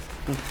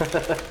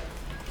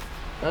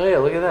 Oh yeah,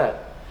 look at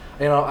that.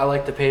 I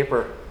like the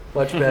paper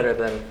much better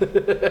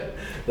than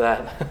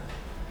that.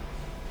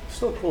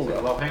 Still cool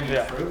though. Low-hanging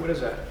Yeah. fruit? What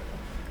is that?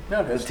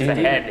 No, that's the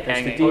head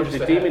hanging. Oh, just the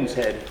the head. demon's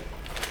head.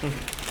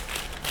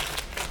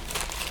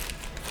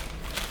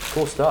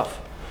 Cool stuff.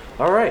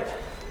 All right.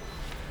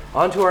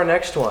 On to our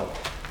next one.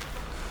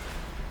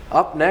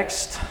 Up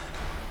next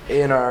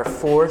in our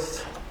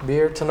fourth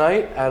beer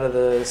tonight out of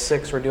the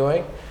 6 we're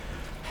doing,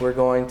 we're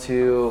going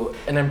to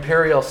an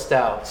Imperial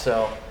Stout.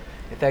 So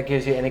if that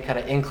gives you any kind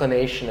of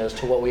inclination as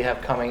to what we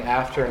have coming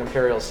after an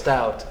Imperial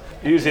Stout.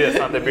 Usually that's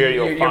not the beer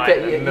you'll you're find get-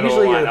 in the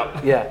middle usually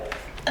of the you- lineup.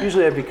 Yeah.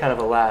 Usually that'd be kind of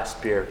a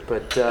last beer,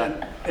 but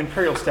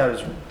Imperial Stout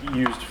is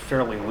used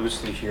fairly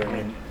loosely here. I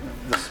mean,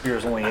 this beer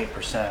is only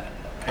 8%.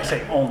 I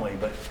say only,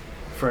 but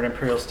for an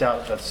Imperial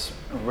Stout, that's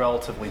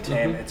relatively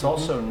tame. It's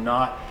also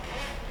not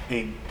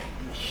a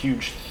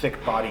huge,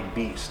 thick-bodied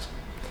beast.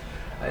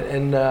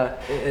 and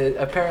it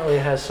apparently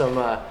has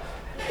some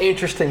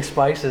interesting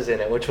spices in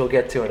it, which we'll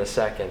get to in a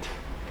second.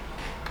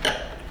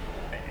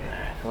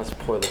 Let's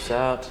pour this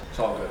out. It's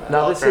all good.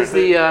 Now this is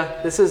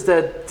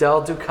the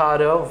Del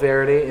Ducato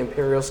Verde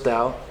Imperial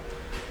Stout.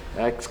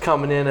 It's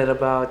coming in at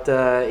about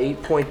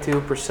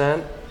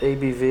 8.2%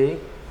 ABV.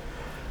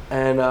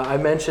 And I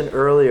mentioned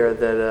earlier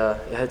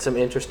that it had some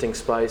interesting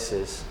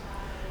spices,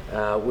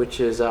 which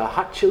is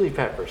hot chili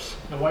peppers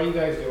Now, why are you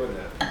guys doing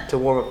that? to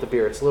warm up the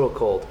beer. It's a little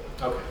cold.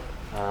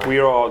 Okay. We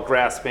are all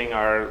grasping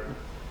our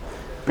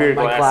beer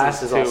My glass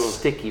glasses is all to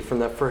sticky from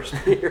that first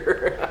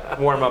beer.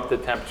 warm up the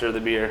temperature of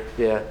the beer.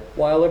 Yeah.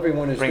 While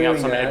everyone is Bring out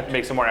doing some, that,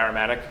 make some more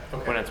aromatic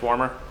when it's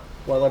warmer.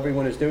 While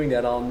everyone is doing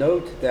that, I'll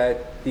note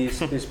that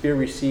this beer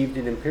received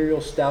an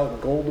Imperial Stout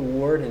Gold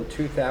Award in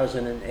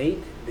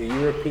 2008, the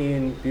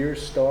European Beer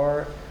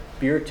Star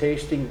Beer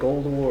Tasting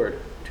Gold Award,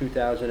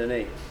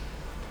 2008.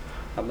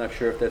 I'm not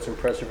sure if that's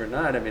impressive or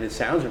not. I mean, it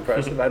sounds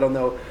impressive. I don't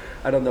know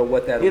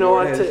what that You know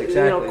award what? is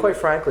exactly. Quite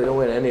frankly, don't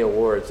win any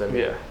awards. I mean,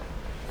 Yeah.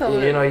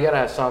 you gotta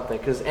have something,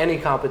 because any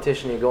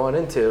competition you're going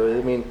into,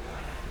 I mean,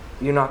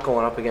 you're not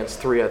going up against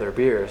 3 other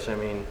beers. I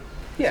mean,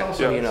 yeah.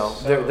 you know,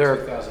 there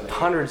are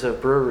hundreds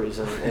of breweries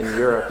in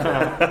Europe.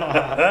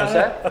 What's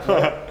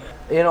that?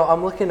 You know,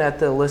 I'm looking at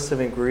the list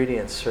of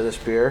ingredients for this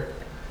beer,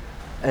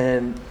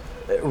 and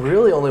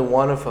really only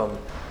one of them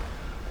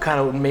kind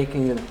of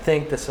making you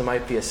think this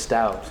might be a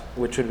stout,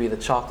 which would be the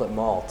chocolate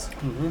malt.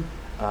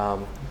 Can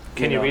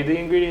you know, read the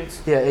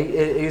ingredients? Yeah,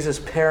 it uses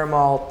pear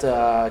malt,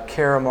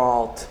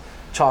 caramel,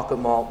 chocolate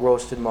malt,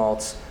 roasted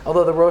malts.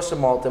 Although the roasted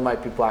malt, there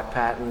might be black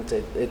patent.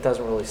 It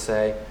doesn't really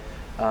say.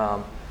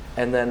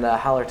 And then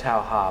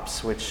Hallertau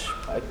hops, which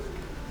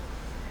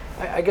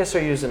I guess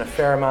are used in a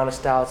fair amount of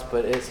stouts,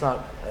 but it's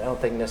not, I don't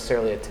think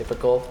necessarily a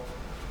typical.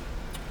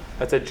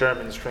 That's a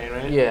German strain,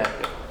 right?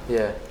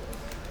 Yeah.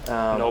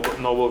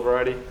 Noble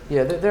variety.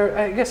 Yeah,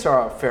 I guess there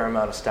are a fair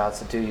amount of stouts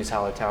that do use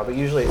Hallertau, but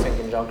usually it's in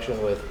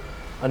conjunction with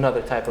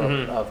another type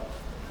of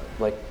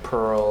like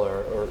Pearl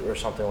or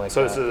something like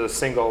So that. this is a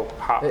single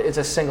hop. It's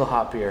a single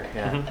hop beer,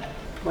 yeah.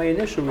 My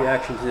initial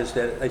reaction to this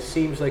that it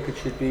seems like it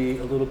should be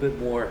a little bit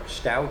more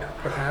stout,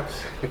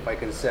 perhaps, if I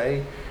can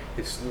say.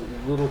 It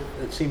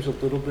seems a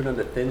little bit on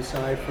the thin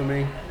side for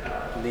me.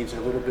 It needs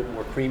a little bit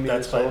more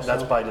creaminess.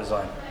 That's by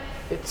design.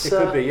 It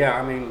could be, yeah.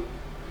 I mean,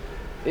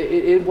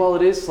 Well,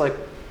 it is like,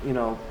 you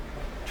know,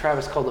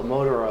 Travis called it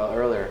motor oil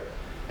earlier.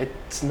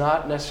 It's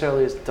not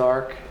necessarily as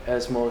dark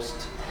as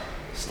most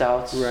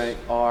stouts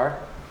are.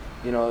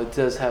 You know, it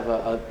does have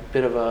a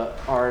bit of a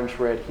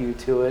orange-red hue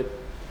to it.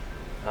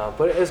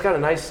 But it's got a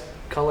nice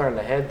color on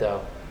the head,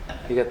 though.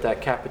 You got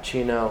that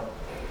cappuccino.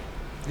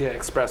 Yeah,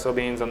 espresso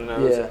beans on the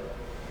nose. Yeah.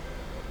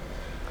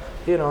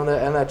 You know,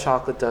 and that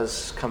chocolate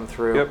does come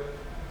through. Yep.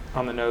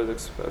 On the nose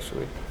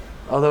especially.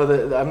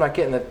 Although I'm not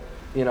getting the,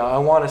 you know, I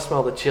want to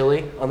smell the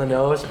chili on the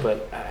nose,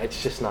 but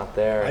it's just not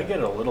there. I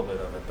get a little bit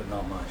of it, but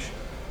not much.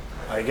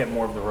 I get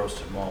more of the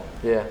roasted malt.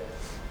 Yeah.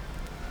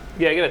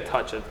 Yeah, I get a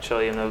touch of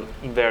chili in the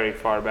very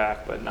far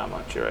back, but not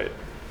much. You're right.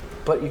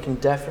 But you can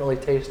definitely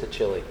taste the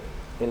chili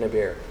in the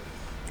beer.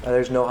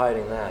 There's no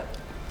hiding that.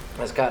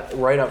 It's got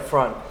right up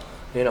front,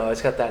 you know,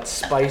 it's got that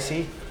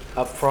spicy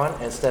up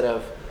front instead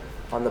of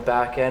on the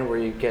back end where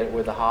you get it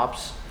with the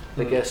hops.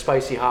 Like a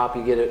spicy hop,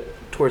 you get it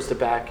towards the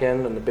back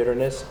end and the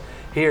bitterness.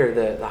 Here,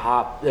 the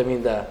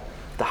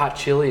hot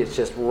chili is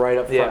just right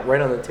up front,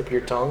 right on the tip of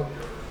your tongue.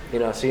 You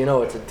know, so you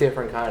know it's a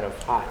different kind of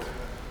hot.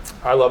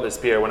 I love this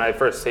beer. When I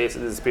first tasted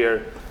this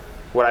beer,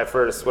 what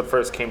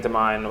first came to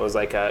mind was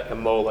like a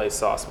mole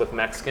sauce with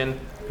Mexican.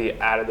 Be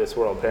out of this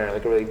world pairing,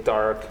 like a really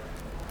dark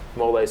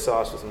mole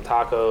sauce with some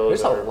tacos.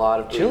 There's a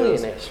lot of chili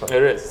in it.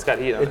 It is. It's got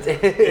heat on it.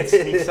 It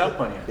sneaks up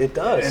on you. It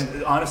does.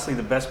 And honestly,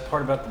 the best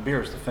part about the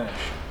beer is the finish,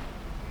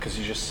 because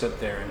you just sit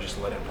there and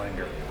just let it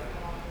linger,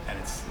 and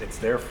it's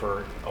there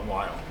for a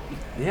while.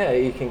 Yeah,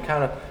 you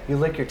can you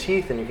lick your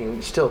teeth and you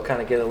can still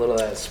kind of get a little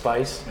of that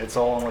spice. It's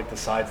all on like the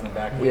sides and the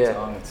back of the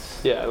tongue.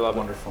 It's I love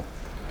wonderful.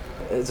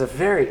 It's a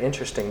very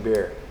interesting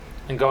beer.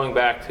 And going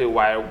back to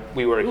why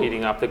we were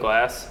heating up the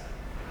glass,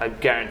 I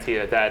guarantee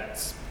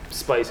that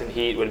spice and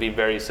heat would be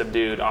very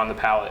subdued on the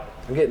palate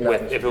I'm getting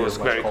that. if it was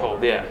very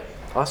cold. Yeah.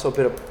 Also a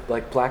bit of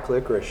like black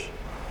licorice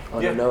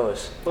on the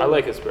nose. I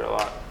like this beer a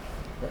lot.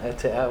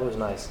 That was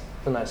nice.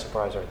 It's a nice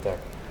surprise right there.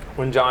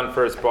 When John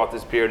first brought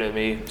this beer to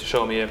me to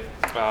show me it,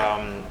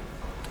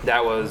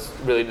 that was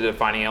really the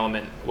defining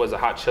element was the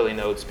hot chili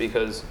notes,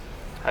 because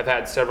I've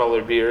had several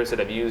other beers that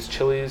have used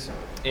chilies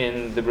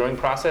in the brewing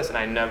process, and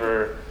I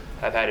never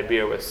have had a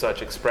beer with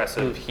such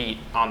expressive heat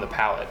on the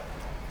palate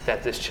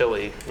that this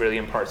chili really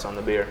imparts on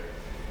the beer.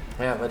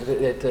 Yeah, but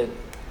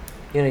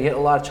you know, you get a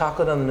lot of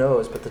chocolate on the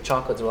nose, but the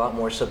chocolate's a lot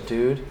more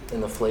subdued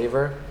in the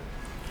flavor,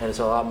 and it's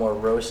a lot more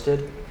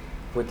roasted.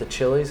 With the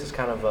chilies, it's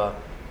kind of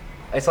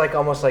it's like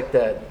almost like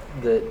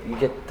you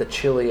get the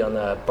chili on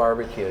the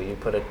barbecue. You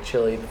put a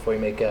chili before you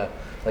make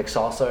like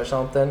salsa or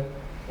something,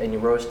 and you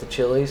roast the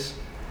chilies.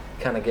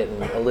 Kind of getting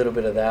a little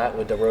bit of that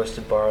with the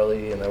roasted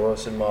barley and the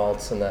roasted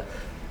malts and the.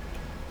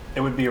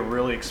 It would be a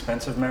really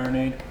expensive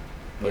marinade.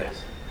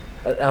 Yes.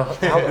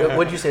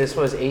 What did you say? This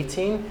was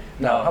 18?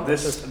 No, how the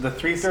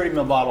 330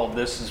 ml bottle of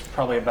this is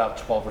probably about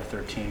 12 or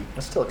 13.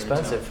 That's still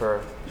expensive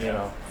for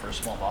for a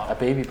small a bottle.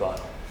 baby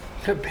bottle.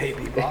 a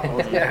baby bottle.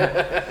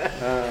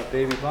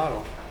 Baby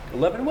bottle.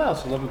 11. Well,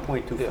 it's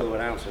 11.2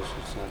 fluid ounces.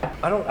 It's not.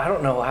 I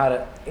don't know how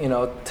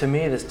to, to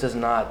me this does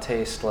not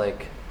taste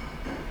like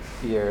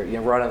your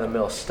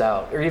run-of-the-mill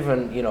stout, or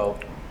even,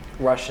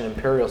 Russian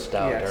Imperial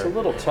Stout. Yeah, it's or, a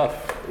little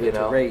tough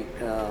to rate.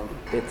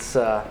 It's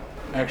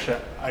Actually,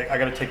 I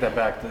got to take that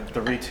back.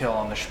 The retail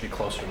on this should be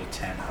closer to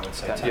 10. I would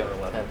say 10 or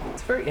 11.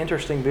 it's a very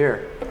interesting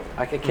beer.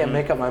 I can't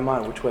make up my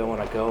mind which way I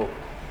want to go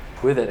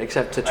with it,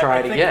 except to try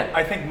it again.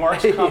 I think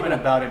Mark's comment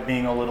about it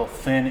being a little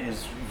thin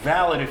is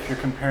valid if you're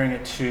comparing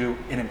it to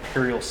an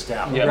Imperial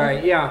Stout. Yeah.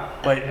 Right, yeah.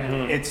 But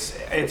it's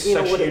You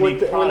know, such what- a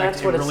unique what- product.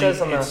 that's what it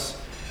says on the-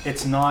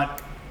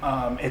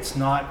 It's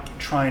not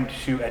trying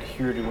to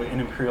adhere to an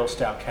Imperial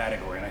Stout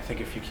category, and I think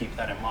if you keep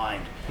that in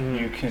mind,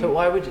 you can. So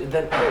why would you,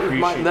 then?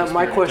 appreciate this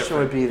My beer in a question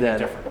would be different- then,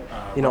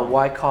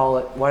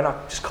 different, why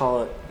not just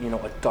call it,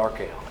 a dark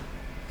ale,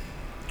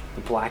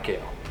 the black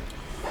ale?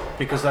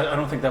 because I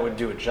don't think that would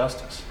do it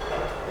justice.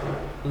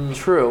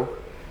 True,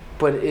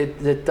 but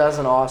it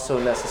doesn't also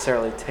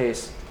necessarily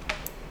taste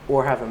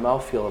or have a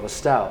mouthfeel of a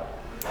stout.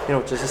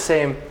 Which is the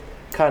same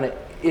kind of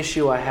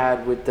issue I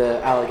had with the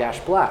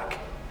Allagash Black.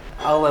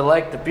 Although I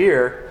liked the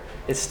beer,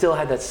 it still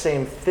had that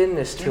same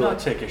thinness Do to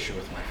not it. take issue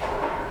with my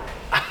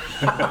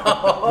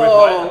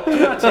do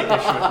not take issue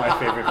with my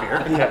favorite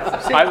beer.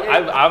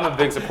 I'm a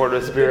big supporter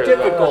of this beer. The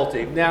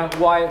difficulty. Now,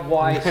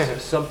 why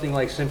something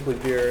like Simply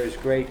Beer is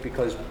great,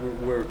 because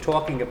we're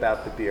talking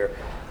about the beer.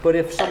 But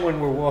if someone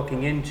were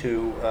walking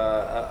into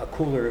a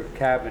cooler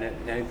cabinet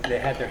and they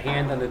had their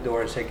hand on the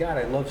door and say, God,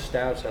 I love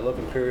stouts, I love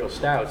Imperial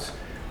Stouts,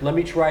 let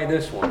me try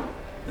this one.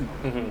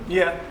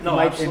 Yeah, no,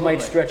 It absolutely.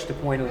 might stretch the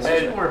point a little This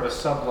bit. is more of a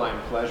sublime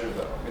pleasure,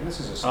 though. I mean, this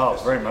is a Oh,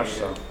 very much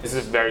so. This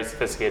is very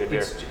sophisticated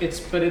beer.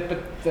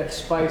 But that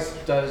spice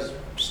does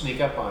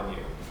sneak up on you.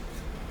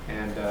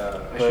 And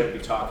I shouldn't be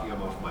talking.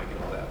 I'm off mic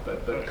and all that.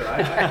 But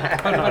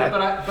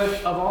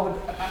of all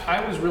the,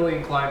 I was really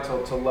inclined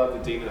to love the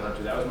Demon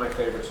Hunter. That was my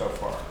favorite so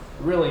far.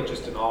 Really,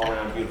 just an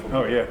all-around beautiful.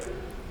 Oh beer. yeah.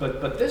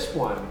 But this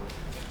one,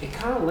 it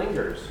kind of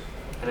lingers,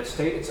 and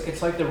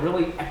it's like the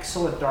really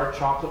excellent dark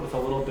chocolate with a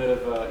little bit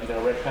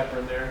of red pepper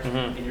in there,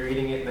 and you're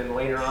eating it, and then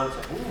later on it's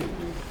like, ooh.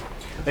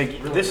 Like,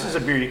 Really this is a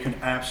nice. beer you can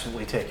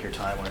absolutely take your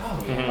time with.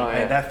 Oh, yeah.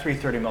 And that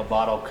 330 ml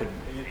bottle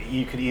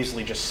you could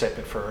easily just sip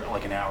it for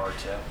like an hour or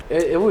two.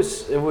 It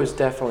was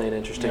definitely an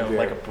interesting beer.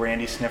 Like a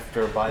brandy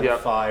snifter by the Yep.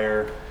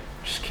 fire,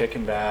 just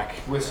kicking back.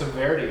 With some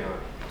Verdi on it.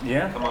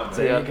 Yeah, Come on,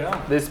 there man. you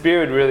go. This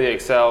beer would really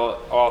excel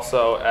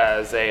also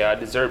as a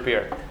dessert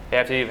beer.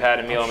 After you've had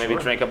a meal, maybe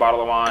sure. drink a bottle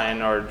of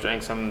wine or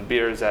drink some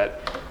beers that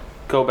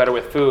go better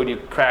with food. You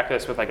crack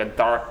this with like a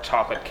dark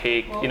chocolate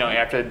cake,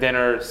 after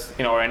dinners,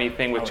 or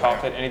anything with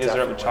chocolate, any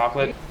dessert with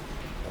chocolate.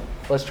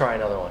 Let's try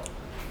another one.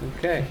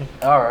 Okay.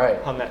 All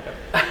right. On that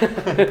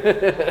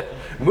note.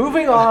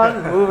 Moving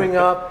on, moving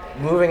up,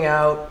 moving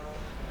out,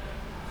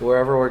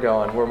 wherever we're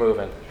going, we're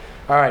moving.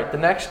 All right, the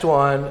next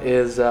one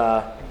is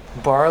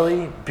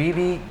Barley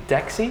BB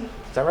Dexy.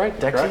 Is that right?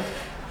 Dexy?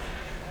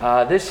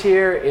 Correct. This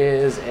here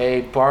is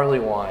a barley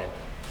wine.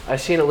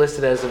 I've seen it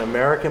listed as an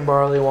American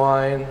barley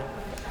wine.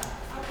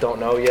 Don't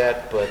know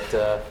yet,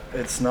 but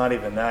It's not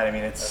even that. I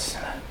mean, it's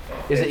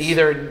is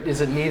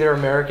it neither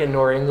American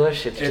nor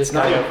English? It's just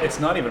not kind even, of, it's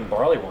not even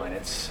barley wine.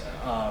 It's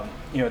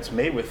it's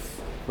made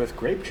with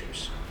grape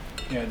juice.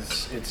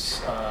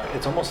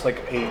 It's almost like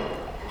a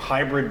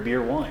hybrid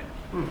beer wine.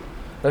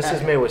 this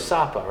is made with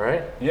Sapa,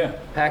 right? Yeah.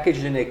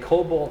 Packaged in a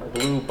cobalt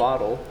blue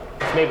bottle.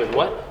 It's made with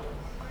what?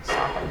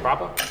 Sapa?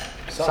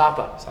 Brapa?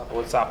 Sapa. Sapa.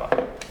 What's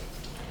Sapa?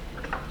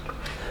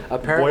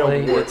 Apparently,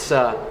 Boiled wort. it's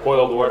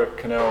Boiled water.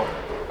 Canoe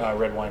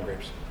red wine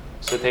grapes.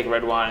 So they take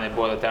red wine and they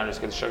boil it down,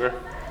 just get the sugar,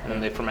 and then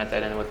they ferment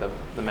that in with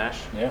the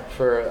mash. Yeah.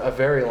 for a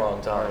very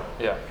long time.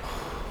 Yeah.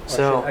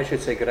 So I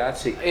should say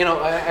grazie.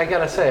 I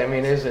gotta say, I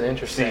mean, it is an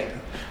interesting.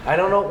 I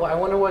don't know. I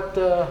wonder what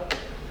now.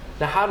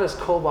 How does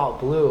cobalt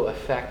blue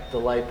affect the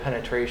light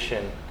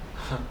penetration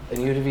in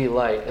UV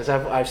light? As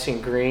I've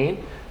seen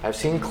green, I've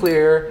seen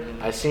clear,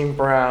 I've seen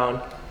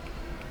brown.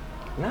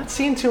 I'm not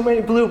seeing too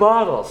many blue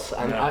bottles. No.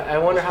 I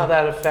wonder how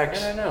that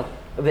affects I don't know.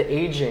 the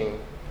aging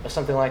of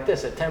something like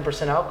this. At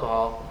 10%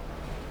 alcohol,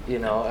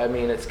 I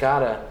mean, it's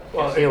gotta.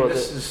 Well, be able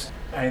this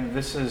to-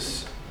 this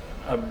is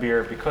a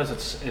beer because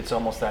it's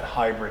almost that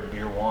hybrid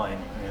beer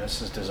wine. I mean,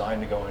 this is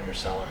designed to go in your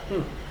cellar,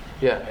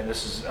 yeah. and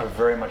this is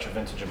very much a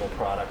vintageable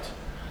product.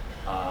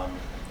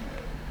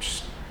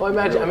 Well,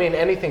 imagine. I mean,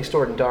 anything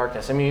stored in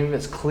darkness. I mean, even if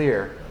it's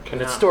clear, if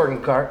it's stored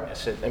in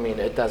darkness,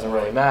 it doesn't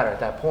really matter at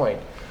that point.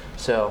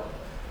 So,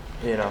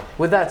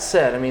 with that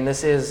said, I mean,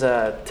 this is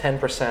a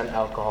 10%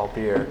 alcohol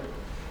beer,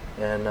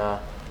 and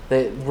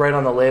right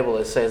on the label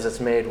it says it's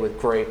made with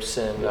grapes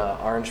and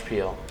orange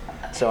peel.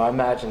 So I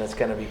imagine it's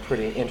going to be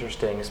pretty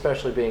interesting,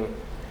 especially being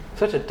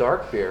such a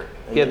dark beer.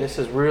 I mean, this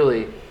is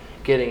really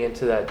getting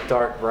into that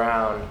dark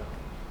brown,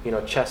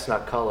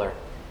 chestnut color.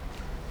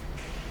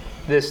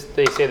 They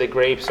say the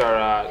grapes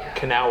are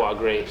Kanawha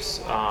grapes,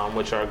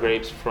 which are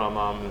grapes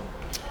from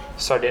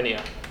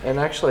Sardinia. And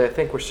actually, I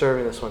think we're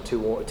serving this one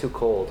too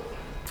cold.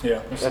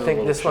 Yeah. I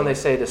think this one they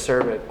say to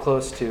serve it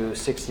close to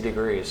 60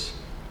 degrees.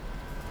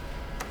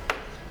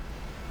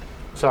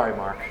 Sorry,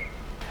 Mark.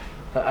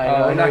 I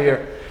We're know not you're.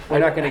 gonna- We're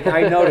not going to.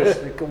 I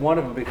noticed one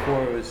of them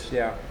before was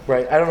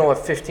Right. I don't know what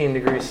 15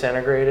 degrees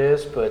centigrade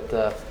is, but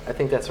I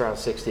think that's around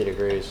 60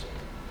 degrees.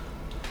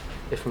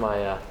 If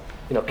my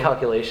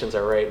calculations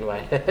are right in my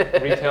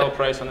head. Retail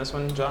price on this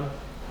one, John?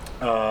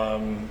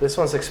 This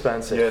one's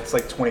expensive. Yeah, it's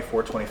like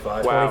 24,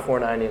 25. Wow.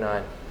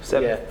 $24.99.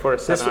 For a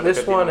This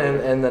 750 one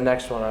milliliter. and the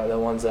next one are the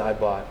ones that I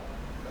bought,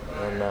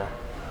 and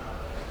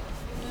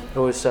it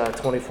was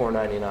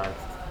 $24.99.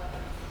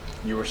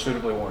 You were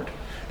suitably warned.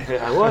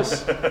 I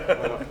was.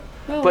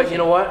 But you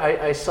know what?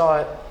 I saw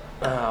it.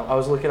 I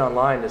was looking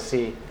online to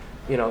see,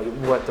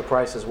 what the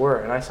prices were,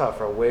 and I saw it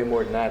for way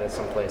more than that at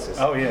some places.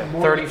 Oh, yeah.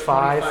 More than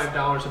 35.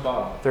 $25 a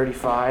bottle.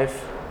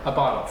 35, A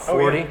bottle.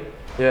 40.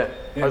 Yeah.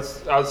 I would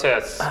say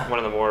that's one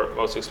of the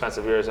most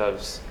expensive beers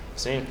I've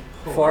seen.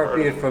 far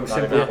be it from Not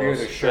Simply even Beer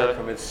close. to shirk Really?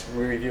 from its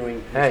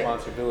reviewing Hey,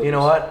 responsibilities. you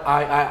know what?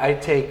 I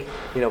take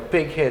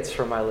big hits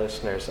for my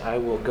listeners. I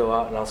will go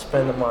out and I'll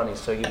spend the money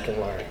so you can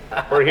learn.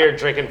 We're here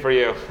drinking for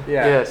you.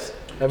 Yeah. Yes.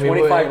 I mean,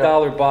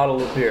 $25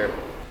 bottle of beer.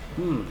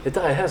 It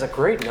has a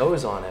great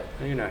nose on it.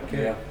 You're not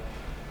kidding. Yeah.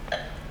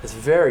 It's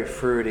very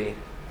fruity,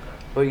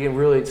 but you can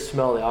really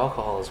smell the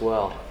alcohol as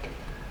well.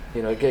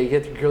 You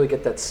really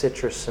get that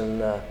citrus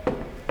and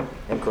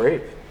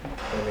grape.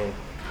 I mean,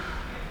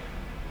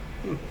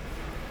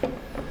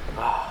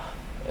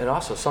 and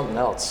also something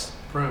else.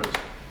 Prunes.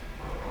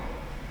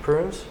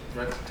 Prunes? You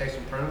want to taste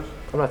some prunes?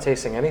 I'm not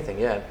tasting anything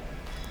yet.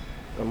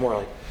 I'm more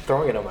like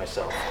throwing it on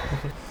myself.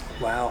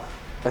 Wow.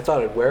 I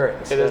thought I'd wear it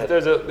Yeah, instead.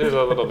 there's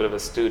a little bit of a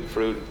stewed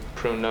fruit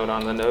prune note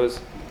on the nose.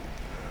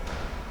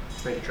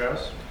 Thank you,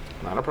 Travis.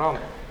 Not a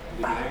problem.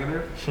 Did you hang in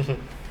there?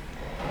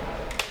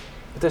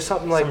 But there's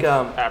something like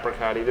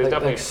Apricot-y. There's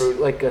definitely fruit.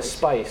 like a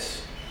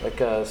spice,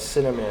 like a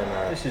cinnamon.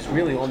 This is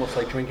really almost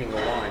like drinking a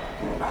wine.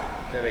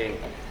 I mean,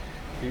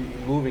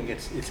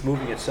 it's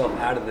moving itself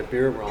out of the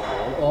beer realm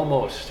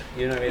almost.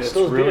 You know, what I mean, it's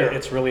still beer.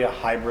 It's really a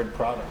hybrid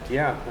product.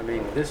 Yeah, I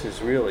mean, this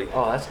is really.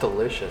 Oh, that's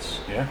delicious.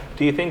 Yeah.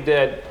 Do you think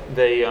that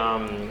they I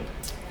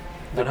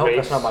hope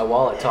that's not my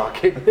wallet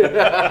talking.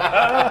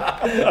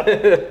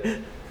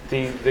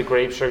 the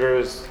grape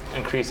sugars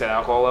increase that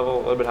alcohol level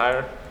a little bit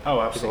higher?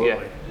 Oh,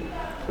 absolutely.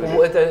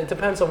 Well, it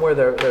depends on where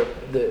they're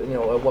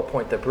at what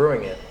point they're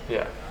brewing it.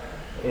 Yeah.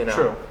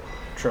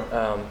 True.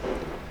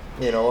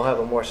 Will have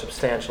a more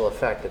substantial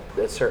effect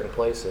at certain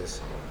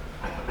places.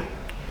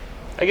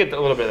 I get a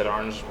little bit of that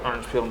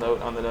orange peel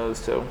note on the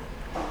nose too.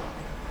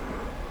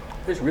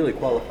 This really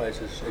qualifies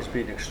as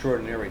being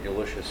extraordinarily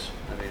delicious.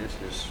 I mean, this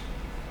is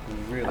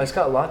really. It's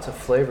got lots of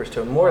flavors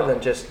to it, more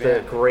than just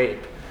the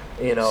grape.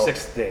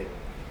 Sixth date.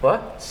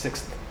 What?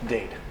 Sixth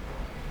date.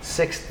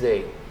 Sixth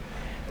date.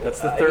 That's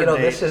the third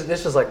date.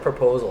 This is like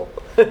proposal.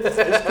 This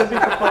could be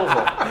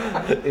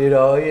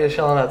proposal. You're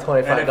shelling out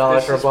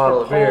 $25 for a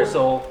bottle of beer.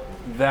 Proposal,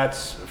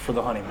 that's for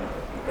the honeymoon.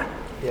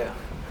 Yeah.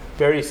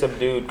 Very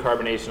subdued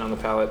carbonation on the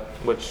palate,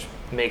 which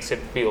makes it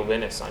feel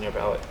vinous on your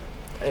palate.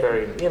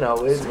 Very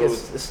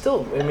it's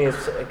still. I mean,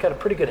 it's got a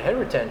pretty good head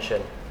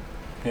retention.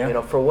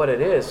 Yeah. For what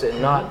it is,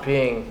 and not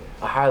being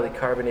a highly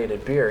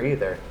carbonated beer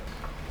either.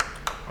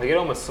 I get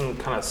almost some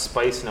kind of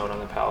spice note on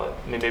the palate.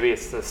 I mean, maybe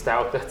it's the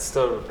stout that's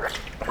still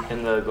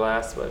in the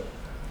glass, but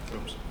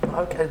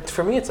Okay,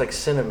 for me, it's like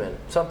cinnamon,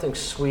 something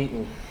sweet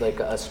and like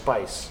a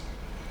spice,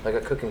 like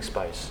a cooking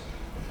spice.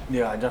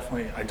 Yeah, I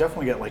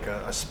definitely get like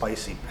a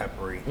spicy,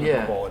 peppery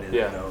Yeah. quality to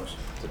Yeah. the nose.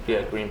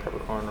 yeah, green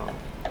peppercorn.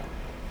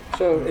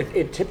 So,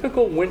 a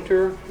typical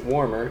winter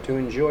warmer to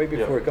enjoy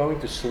before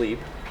going to sleep.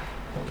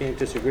 Can't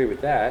disagree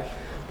with that.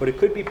 But it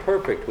could be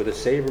perfect with a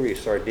savory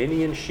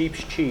Sardinian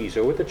sheep's cheese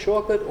or with a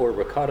chocolate or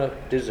ricotta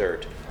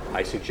dessert.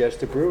 I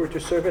suggest the brewer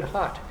to serve it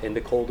hot in the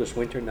coldest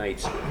winter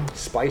nights,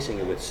 spicing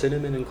it with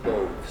cinnamon and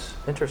cloves.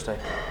 Interesting.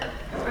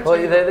 Well,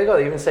 there they go.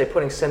 They even say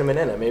putting cinnamon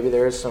in it. Maybe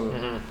there is some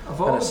Of kind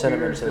all of the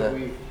cinnamon beers to that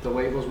the. the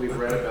labels we've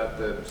read about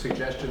the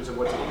suggestions of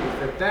what to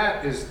eat,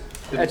 that is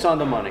That's on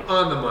the money.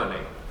 on the money.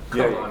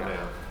 Come on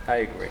now. I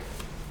agree.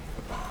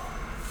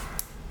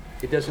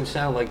 It doesn't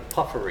sound like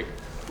puffery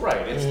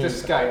Right, it's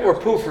this guy. or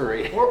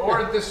poofery.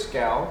 Or this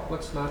gal.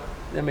 Let's not.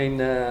 I mean,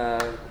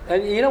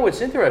 and you know what's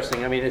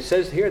interesting? I mean, it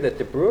says here that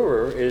the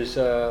brewer is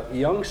a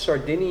young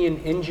Sardinian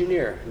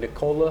engineer,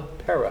 Nicola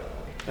Pera.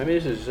 I mean,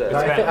 this is.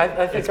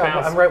 I think it's I'm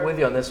bounced. right with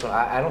you on this one.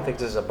 I don't think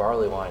this is a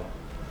barley wine.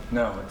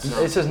 No, it's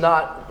This is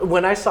not.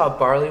 When I saw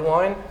barley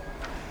wine,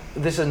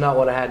 this is not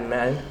what I had in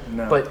mind.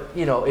 No. But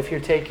if you're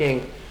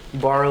taking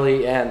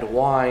barley and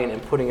wine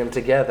and putting them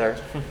together,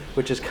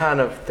 which is kind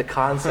of the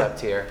concept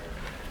here,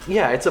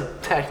 yeah, it's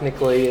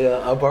technically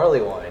a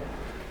barley wine.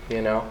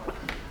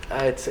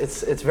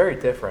 It's very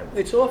different.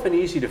 It's often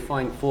easy to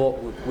find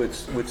fault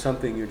with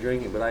something you're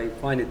drinking, but I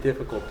find it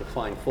difficult to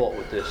find fault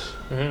with this.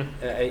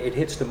 It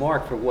hits the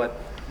mark for what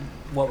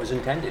was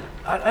intended.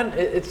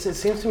 It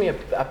seems to me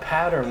a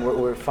pattern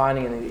we're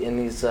finding in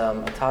these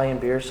Italian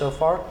beers so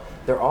far.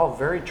 They're all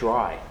very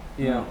dry.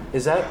 Yeah.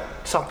 Is that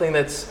something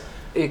that's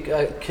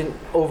can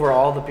over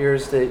all the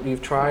beers that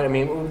you've tried? I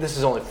mean, this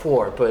is only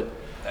 4, but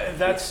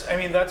that's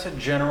a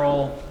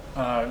general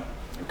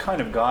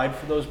kind of guide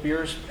for those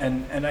beers,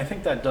 and I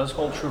think that does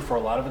hold true for a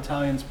lot of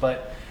Italians.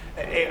 But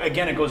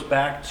again, it goes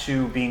back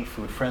to being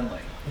food friendly.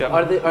 Yep.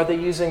 Are they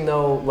using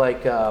though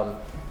like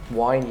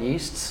wine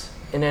yeasts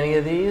in any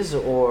of these,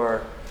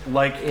 or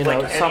Like You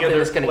know, any something other,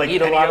 that's gonna like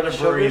eat a any lot of other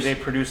the brewery,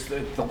 sugars?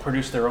 they'll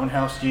produce their own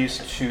house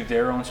yeast to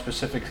their own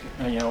specific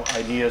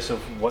ideas of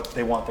what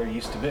they want their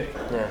yeast to be.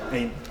 Yeah.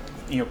 They,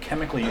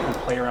 chemically you can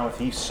play around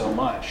with yeast so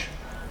much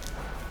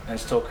and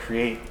still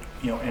create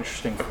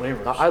interesting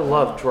flavors. I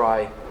love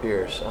dry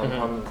beers.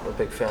 I'm a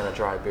big fan of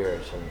dry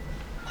beers, and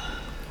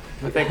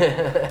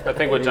I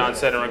think what John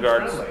said in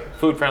regards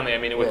food friendly. I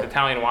mean, with Yeah.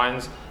 Italian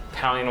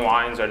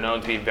wines are known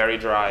to be very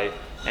dry,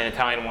 and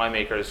Italian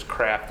winemakers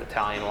craft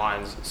Italian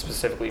wines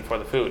specifically for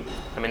the food.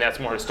 I mean,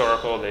 that's more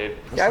historical.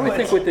 Yeah, I would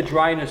think with the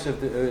dryness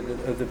of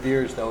the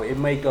beers, though, it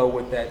may go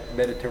with that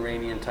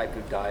Mediterranean type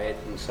of diet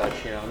and such.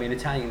 I mean,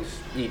 Italians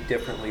eat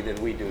differently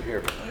than we do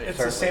here. It's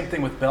the same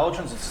thing with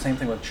Belgians. It's the same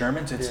thing with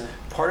Germans. It's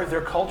part of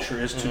their culture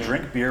is to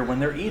drink beer when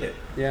they're eating.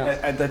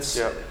 Yeah.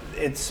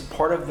 It's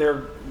part of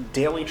their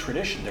daily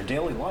tradition, their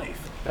daily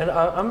life. And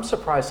I'm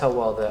surprised how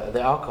well the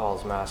alcohol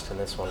is masked in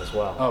this one as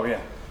well. Oh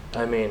yeah,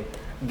 I mean,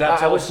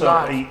 that's I was also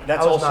not-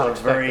 that's I was also not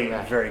a very expecting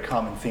that. very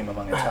common theme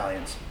among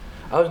Italians.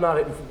 I was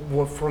not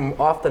from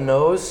off the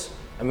nose.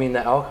 I mean,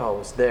 the alcohol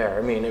was there.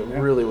 I mean, it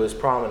really was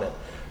prominent,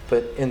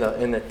 but in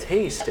the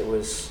taste, it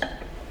was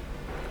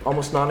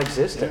almost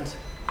non-existent.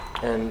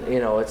 And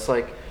it's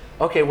like,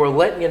 okay, we're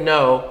letting you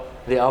know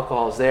the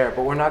alcohol is there,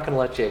 but we're not going to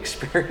let you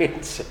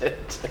experience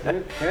it.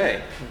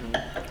 Okay.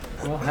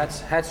 Well,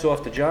 hats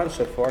off to John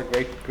so far.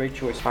 Great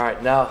choice. All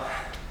right, now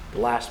the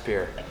last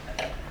beer.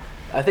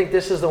 I think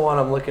this is the one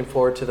I'm looking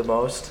forward to the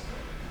most.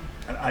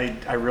 And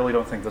I really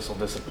don't think this will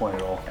disappoint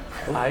at all.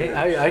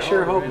 I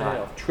sure hope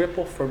not.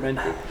 Triple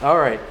fermented. All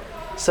right.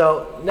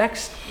 So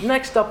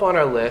next up on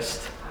our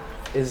list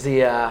is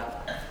the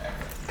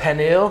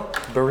Penil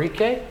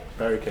Barrique.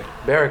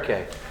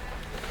 Barrique.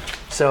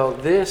 So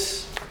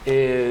this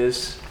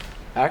is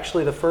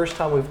actually the first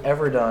time we've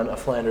ever done a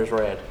Flanders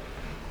Red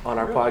on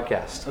our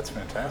podcast. That's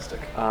fantastic.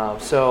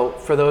 So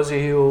for those of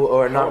you who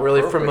are not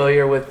really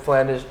familiar with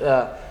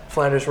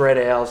Flanders Red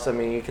ales, I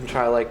mean, you can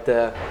try like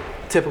the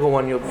typical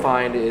one you'll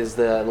find is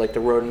the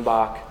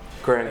Rodenbach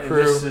Grand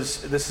Cru.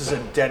 This is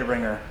a dead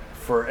ringer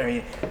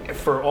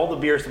for all the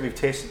beers that we've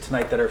tasted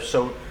tonight that are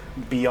so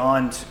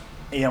beyond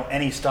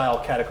any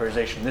style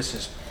categorization. This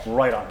is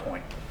right on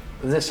point.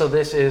 This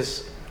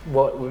is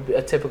what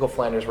a typical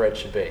Flanders Red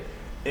should be.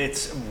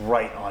 It's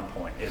right on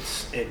point.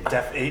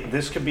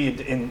 This could be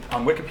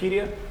on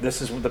Wikipedia.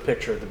 This is the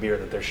picture of the beer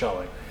that they're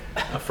showing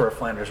for a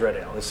Flanders Red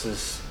Ale. This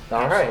is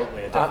All right.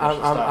 absolutely a definition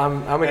style.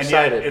 I'm And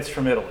excited. yet it's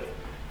from Italy.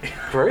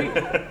 Great.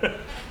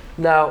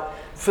 Now,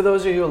 for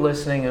those of you who are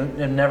listening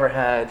and never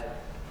had,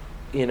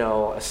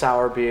 a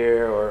sour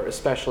beer or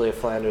especially a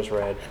Flanders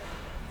Red,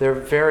 they're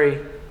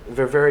very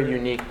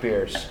unique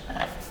beers.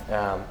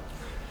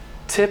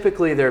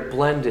 Typically, they're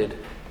blended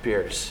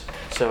beers.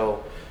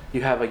 So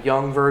you have a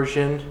young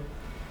version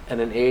and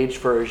an aged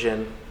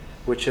version,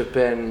 which have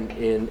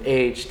been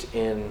aged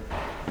in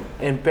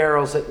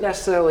barrels that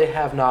necessarily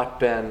have not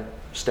been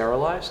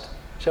sterilized,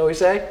 shall we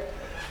say?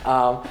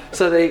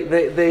 So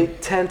they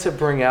tend to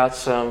bring out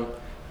some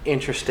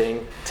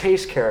interesting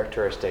taste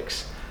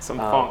characteristics. Some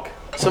funk.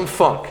 Some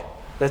funk.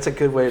 That's a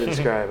good way to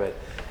describe it.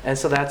 And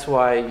so that's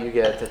why you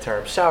get the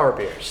term sour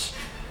beers.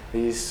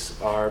 These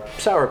are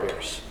sour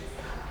beers.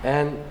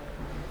 And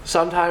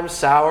sometimes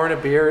sour in a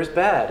beer is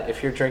bad.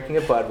 If you're drinking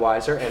a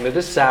Budweiser and it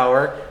is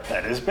sour,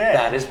 That is bad.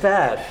 that is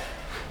bad.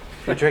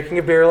 If you're drinking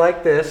a beer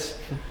like this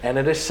and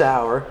it is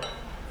sour,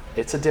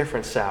 it's a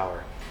different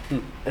sour.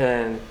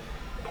 And,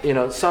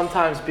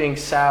 sometimes being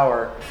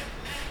sour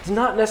is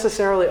not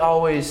necessarily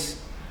always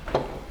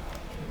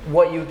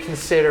what you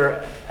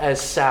consider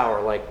as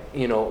sour, like,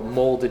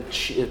 molded,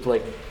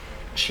 like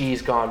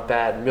cheese gone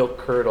bad, milk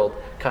curdled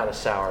kind of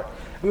sour.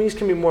 I mean, these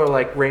can be more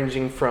like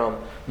ranging from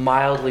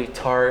mildly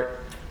tart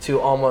to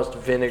almost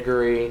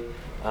vinegary.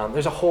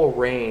 There's a whole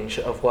range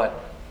of what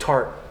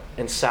tart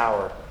and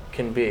sour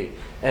can be.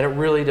 And it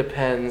really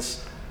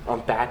depends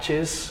on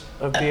batches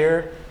of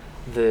beer,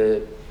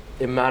 the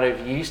amount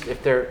of yeast.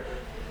 If they're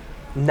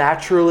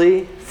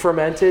naturally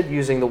fermented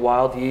using the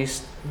wild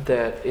yeast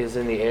that is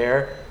in the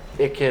air,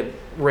 it could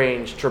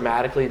range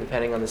dramatically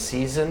depending on the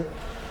season.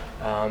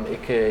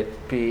 It could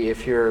be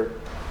if you're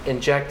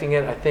injecting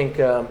it. I think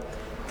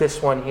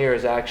this one here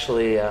is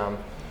actually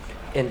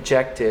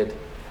injected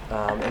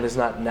and is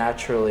not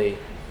naturally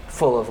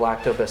full of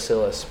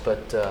lactobacillus,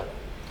 but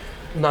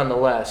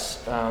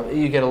nonetheless,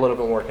 you get a little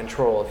bit more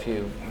control if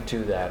you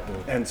do that.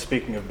 And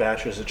speaking of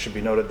batches, it should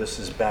be noted this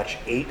is batch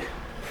 8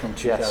 from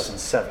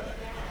 2007.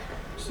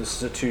 So this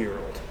is a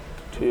 2-year-old.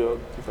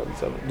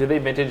 2007. Did they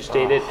vintage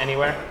date it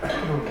anywhere?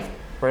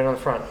 Right on the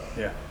front,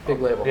 Yeah.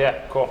 big label.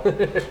 Yeah, cool.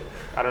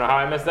 I don't know how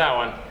I missed that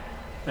one.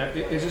 Now,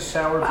 is a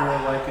sour beer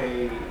like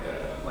a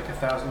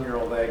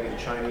 1,000-year-old egg in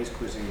Chinese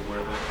cuisine,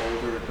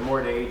 where the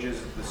more it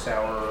ages, the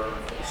sourer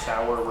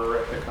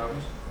it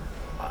becomes?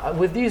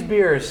 With these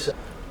beers,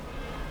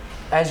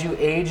 as you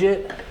age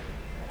it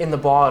in the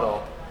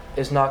bottle,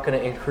 is not going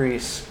to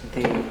increase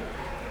the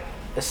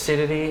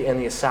acidity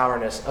and the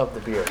sourness of the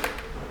beer,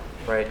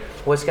 right?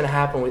 What's going to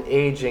happen with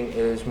aging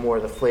is more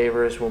the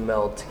flavors will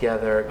meld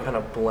together, kind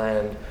of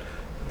blend.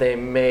 They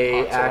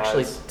may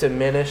actually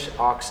diminish,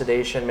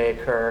 oxidation may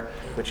occur,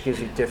 which gives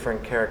you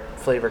different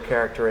flavor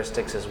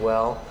characteristics as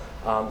well.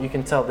 You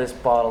can tell this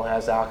bottle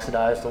has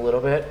oxidized a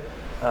little bit.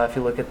 If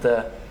you look at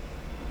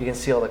you can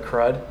see all the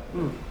crud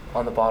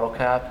on the bottle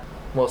cap.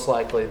 Most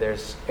likely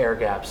there's air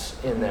gaps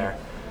in there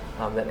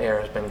that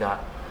air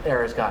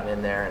has gotten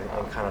in there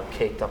and kind of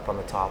caked up on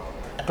the top.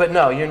 But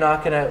no, you're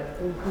not gonna,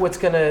 what's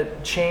gonna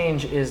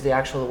change is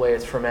the way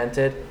it's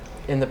fermented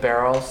in the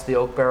barrels, the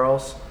oak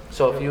barrels.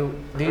 So if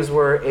these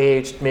were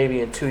aged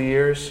maybe in 2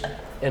 years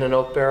in an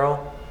oak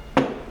barrel,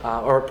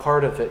 or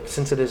part of it,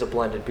 since it is a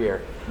blended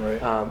beer, Right.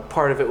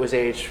 part of it was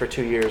aged for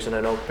 2 years in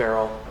an oak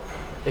barrel.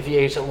 If you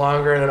aged it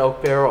longer in an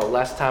oak barrel,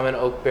 less time in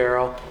an oak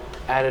barrel,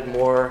 added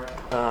more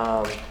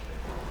of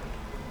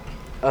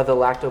the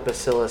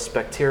lactobacillus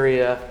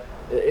bacteria,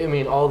 I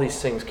mean, all these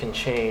things can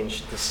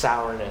change the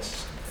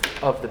sourness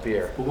of the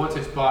beer. But once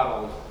it's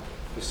bottled,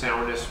 the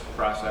sourness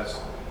process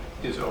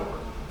is over.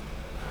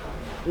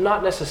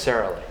 Not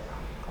necessarily,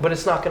 but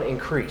it's not going to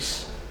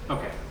increase.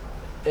 Okay.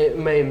 It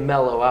may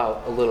mellow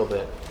out a little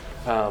bit.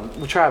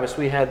 With Travis,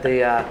 we had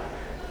that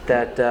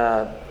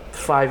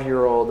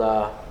 5-year-old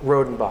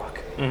Rodenbach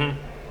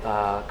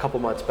a couple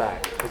months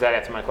back. Is that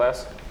after my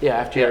class? Yeah,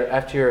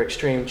 after your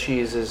extreme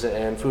cheeses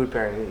and food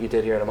pairing that you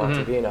did here at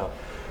Montevino,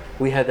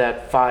 we had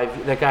that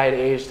guy had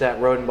aged that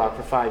Rodenbach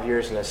for 5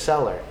 years in a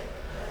cellar.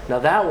 Now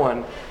that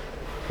one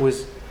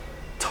was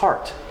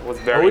tart. It was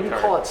very I wouldn't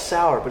tart. call it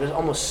sour, but it was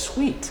almost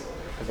sweet.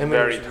 I mean,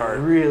 very it was tart.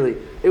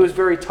 It was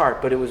very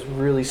tart, but it was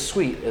really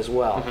sweet as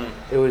well.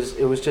 It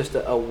was just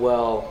a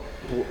well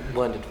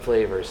blended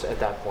flavors at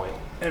that point.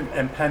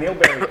 And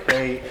Panelberry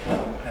K,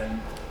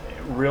 and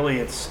really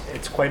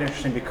it's quite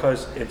interesting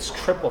because it's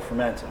triple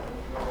fermented.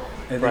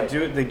 And Right.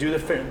 they do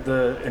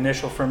the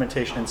initial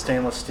fermentation in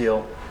stainless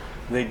steel.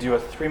 They do a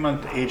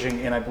 3-month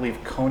aging in, I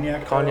believe,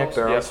 cognac barrels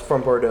barrels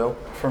from Bordeaux.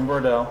 from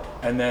Bordeaux,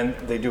 and then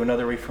they do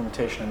another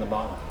re-fermentation in the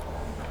bottle.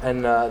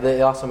 And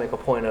they also make a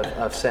point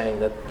of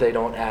saying that they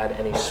don't add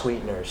any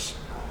sweeteners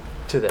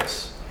to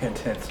this. Hint,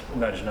 hint,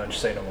 nudge, nudge,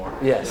 say no more.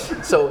 Yes,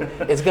 so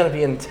it's going to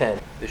be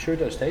intense. It sure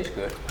does taste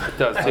good. It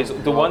does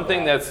taste. The one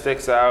thing that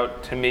sticks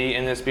out to me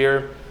in this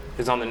beer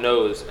is on the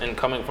nose. And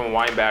coming from a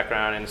wine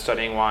background and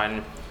studying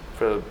wine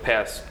for the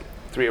past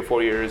 3 or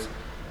 4 years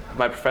of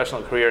my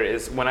professional career,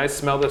 is when I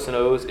smell this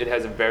nose, it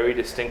has a very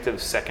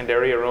distinctive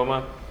secondary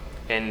aroma.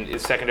 And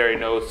its secondary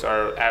notes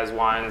are, as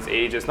wines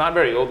age, it's not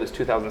very old, it's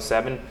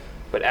 2007,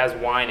 but as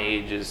wine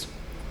ages,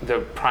 the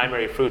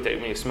primary fruit that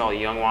when you smell a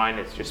young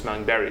wine, you're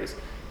smelling berries.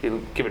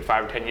 You give it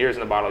 5 or 10 years in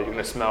the bottle, you're going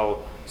to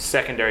smell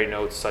secondary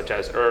notes such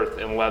as earth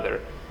and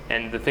leather.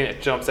 And the thing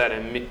that jumps out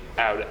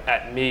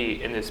at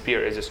me in this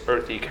beer is this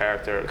earthy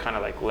character, kind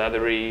of like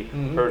leathery,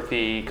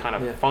 earthy, kind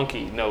of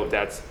funky note.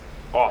 That's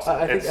awesome.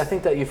 I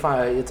think that you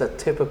find it's a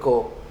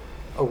typical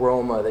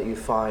aroma that you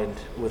find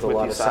with a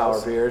lot of these sour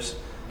styles. beers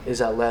is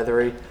that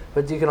leathery.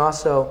 But you can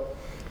also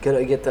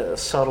get the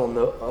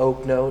subtle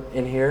oak note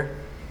in here,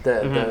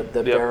 the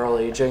Yep. barrel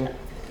aging.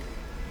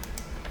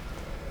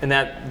 And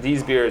that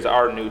these beers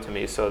are new to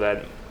me, so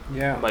that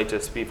Yeah. might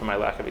just be from my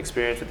lack of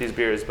experience with these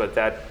beers. But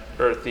that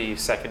earthy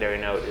secondary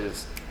note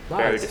is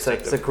very It's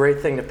distinctive. a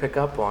great thing to pick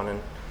up on,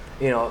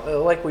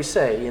 and like we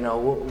say,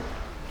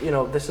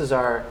 this is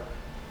our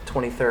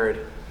 23rd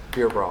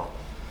beer brawl.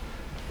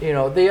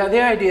 The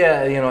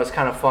idea, is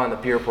kind of fun, the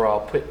beer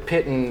brawl,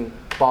 pitting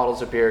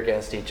bottles of beer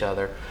against each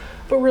other.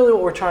 But really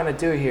what we're trying to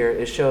do here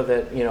is show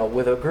that,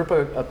 with a group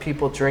of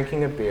people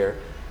drinking a beer,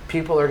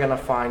 people are going to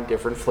find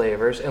different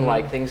flavors and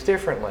like things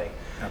differently.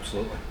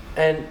 Absolutely.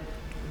 And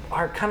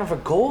our kind of a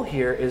goal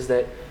here is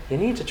that you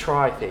need to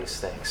try these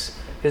things.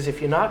 Because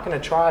if you're not going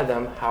to try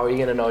them, how are you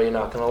going to know you're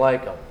not going to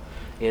like them?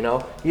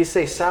 You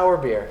say sour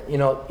beer.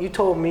 You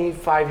told me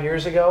 5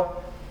 years ago,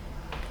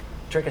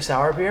 drink a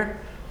sour beer.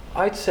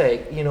 I'd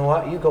say, you know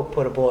what? You go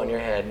put a bullet in your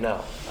head.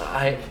 No,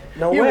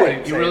 no You way.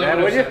 wouldn't say really that,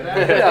 wouldn't would you?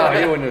 have said that. No,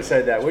 you wouldn't have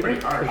said that, would you?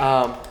 Pretty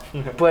harsh.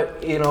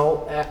 But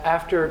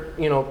after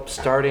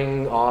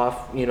starting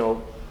off,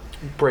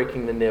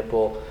 breaking the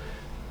nipple,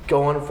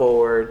 going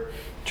forward,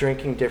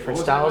 drinking different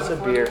What was that styles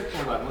of metaphor beer,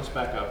 again? Hold on, let's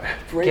back up.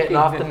 getting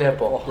off the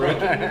nipple. Breaking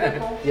the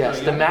nipple? Yes,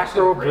 No, the you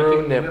macro said brew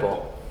breaking the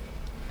nipple.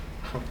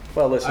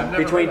 Well, I've listen,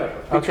 never between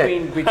heard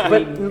that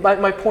between But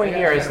my point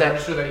here is that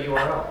Register that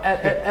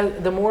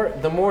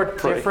URL. the more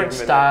different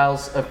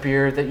styles of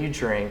beer that you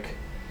drink,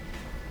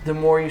 the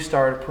more you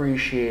start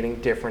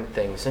appreciating different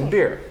things in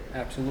beer.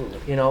 absolutely.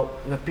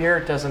 The beer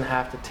doesn't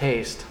have to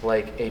taste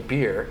like a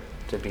beer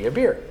to be a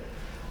beer.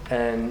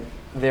 And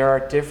there are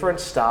different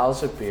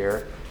styles of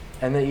beer,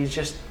 and that you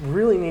just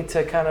really need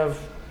to kind of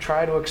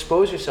try to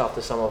expose yourself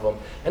to some of them.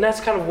 And that's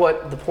kind of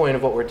what the point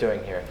of what we're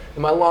doing here.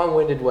 In my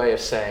long-winded way of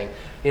saying,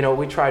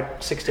 we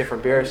tried 6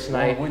 different beers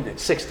tonight, Long-winded.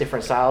 6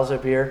 different styles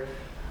of beer,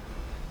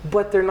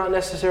 but they're not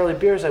necessarily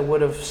beers I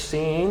would have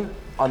seen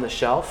on the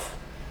shelf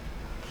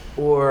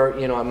or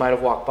I might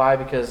have walked by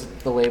because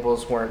the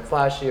labels weren't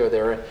flashy or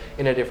they were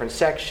in a different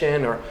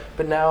section.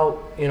 But now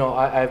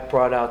I've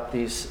brought out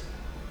these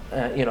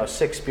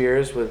 6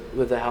 beers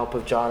with the help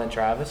of John and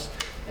Travis,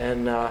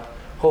 and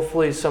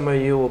hopefully some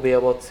of you will be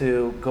able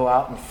to go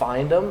out and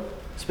find them,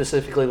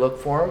 specifically look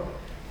for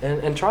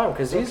them, and try them,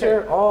 because these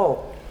are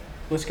all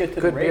Let's get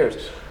to good the beers.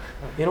 ratings.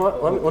 You know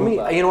what? Let me.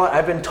 You know what?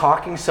 I've been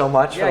talking so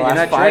much for the you're last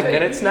not 5 drinking.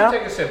 minutes You now.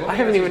 take a sip. Let me I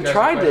haven't ask even you guys a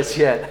tried this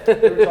question.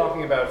 yet. We were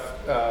talking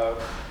about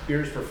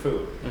beers for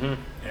food.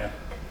 Yeah.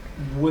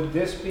 Would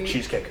this be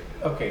Cheesecake.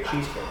 Okay,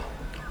 cheesecake.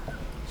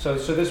 So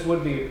this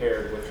would be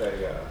paired with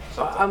a.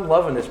 I'm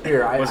loving this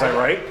beer. Was I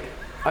right?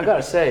 I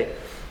gotta say,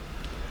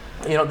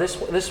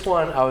 this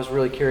one I was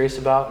really curious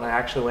about, and I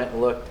actually went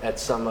and looked at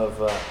some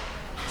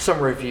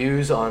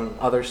reviews on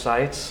other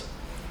sites.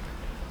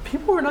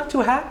 People were not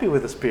too happy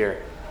with this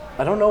beer.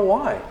 I don't know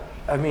why.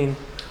 I mean,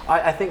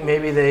 I think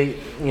maybe they,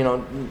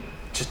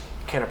 just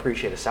can't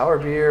appreciate a sour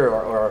beer,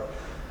 or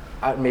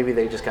maybe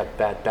they just got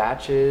bad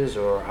batches,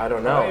 or I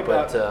don't know.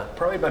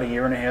 Probably about a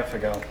year and a half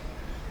ago,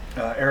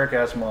 Eric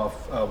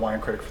Asimov, wine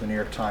critic for the New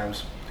York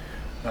Times,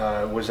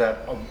 was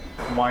at a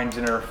wine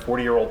dinner,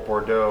 40-year-old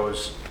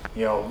Bordeaux's,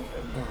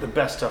 the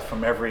best stuff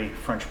from every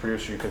French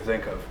producer you could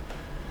think of.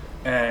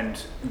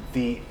 And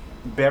the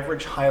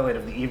beverage highlight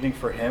of the evening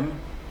for him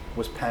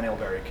was Panel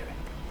Barrique.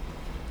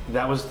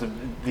 That was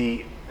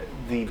the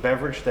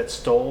beverage that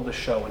stole the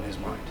show in his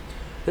mind.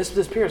 This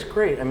beer is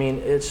great. I mean,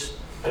 it's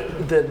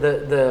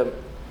the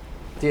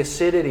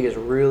acidity is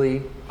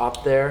really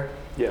up there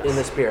Yes. in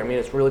this beer. I mean,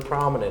 it's really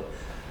prominent,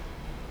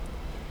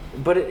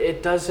 but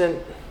it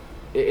doesn't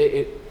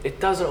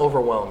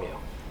overwhelm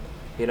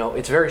you.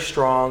 It's very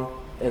strong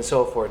and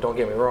so forth. Don't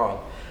get me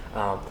wrong,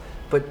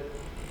 but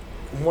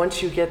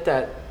once you get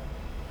that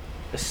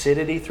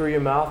acidity through your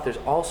mouth, there's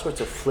all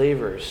sorts of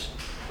flavors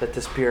that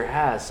this beer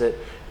has that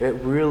it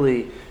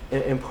really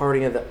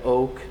imparting of the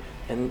oak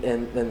and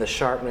the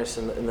sharpness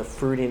and the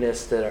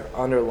fruitiness that are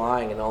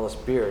underlying in all this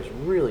beer is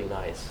really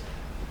nice.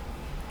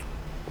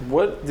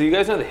 What do you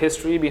guys know the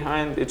history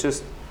behind it?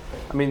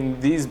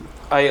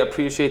 I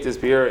appreciate this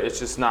beer. It's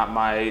just not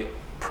my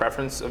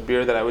preference of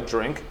beer that I would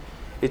drink.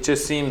 It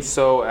just seems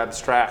so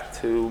abstract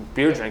to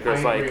beer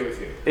drinkers. I agree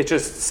with you. It's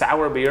just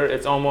sour beer.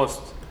 It's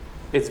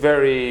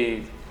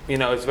very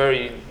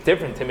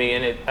different to me,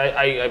 and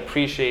I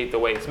appreciate the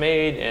way it's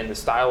made and the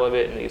style of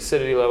it and the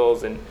acidity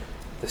levels and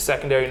the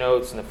secondary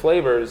notes and the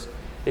flavors.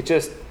 It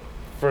just,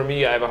 for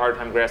me, I have a hard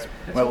time grasping.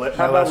 My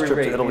about last we trip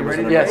rate? to Italy You was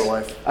ready in to another Yes,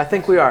 life. I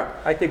think we are.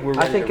 I think we're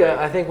ready I think to rate.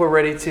 I think we're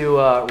ready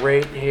to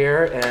rate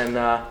here.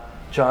 And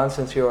John,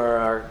 since you are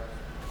our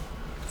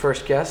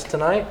first guest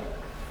tonight,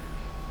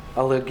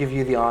 I'll give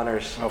you the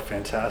honors. Oh,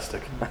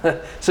 fantastic.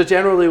 So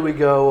generally we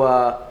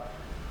go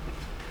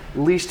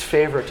least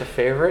favorite to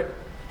favorite.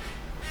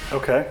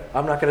 Okay.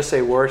 I'm not going to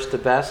say worst to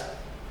best,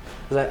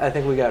 because I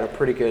think we got a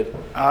pretty good.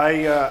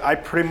 I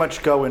pretty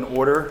much go in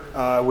order,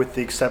 with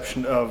the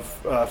exception of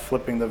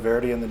flipping the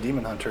Verdi and the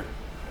Demon Hunter.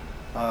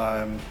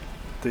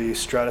 The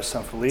Strata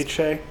San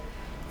Felice,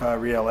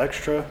 Riel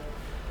Extra,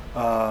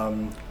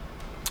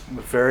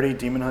 Verdi,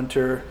 Demon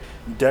Hunter,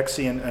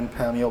 Dexy, and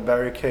Panel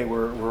Barrique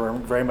were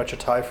very much a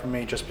tie for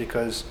me, just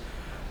because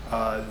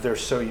they're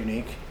so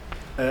unique.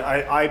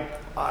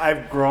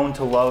 I've grown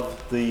to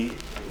love the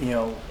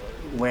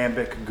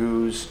lambic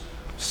goose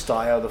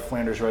style, the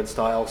Flanders Red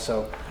style.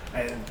 So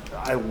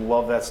I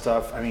love that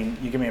stuff. I mean,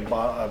 you give me a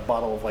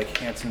bottle of like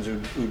Hanson's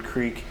Oud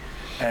Creek,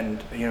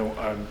 and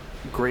a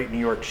great New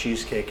York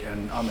cheesecake,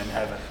 and I'm in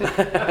heaven.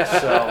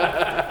 So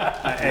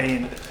I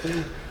mean,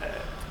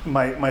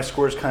 my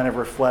scores kind of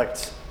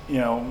reflect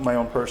my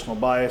own personal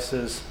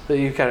biases. So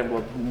you kind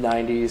of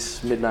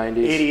 90s, mid 90s.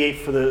 88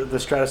 for the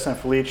Strata San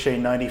Felice,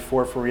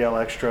 94 for Riel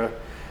Extra,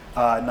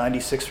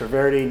 96 for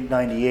Verdi,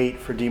 98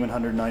 for Demon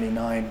Hunter,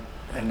 99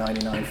 and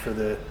 99 for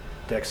the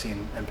Dexy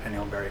and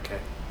Panel Barrique.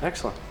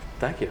 Excellent.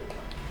 Thank you.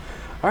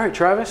 All right,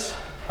 Travis.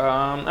 All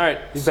right.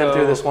 You've been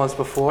through this once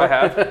before. I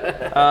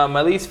have.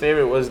 My least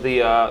favorite was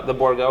the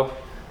Bordeaux.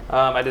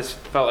 I just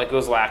felt like it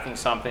was lacking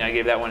something. I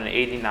gave that one an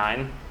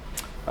 89.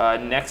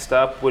 Next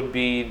up would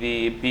be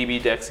the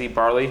BB Dexy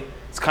Barley.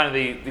 It's kind of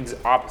the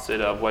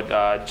opposite of what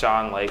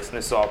John likes, and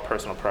this is all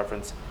personal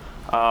preference.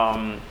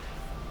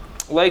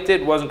 Liked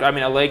it.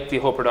 I liked the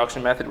whole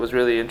production method. It was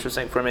really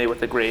interesting for me with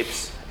the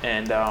grapes,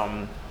 and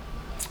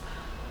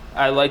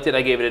I liked it.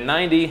 I gave it a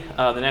 90.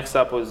 The next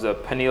up was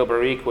Panel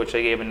Barrique, which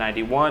I gave a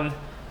 91.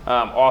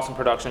 Awesome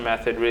production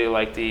method. Really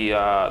liked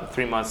the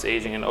 3 months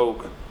aging in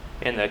oak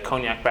in the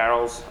cognac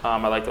barrels.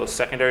 I like those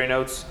secondary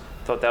notes.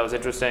 Thought that was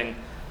interesting.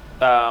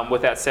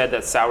 With that said,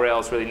 that sour ale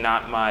is really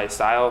not my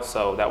style,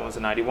 so that one's a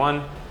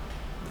 91.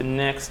 The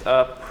next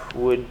up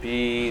would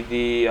be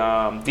the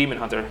Demon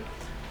Hunter.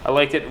 I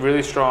liked it,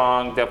 really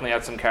strong, definitely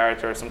had some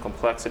character, some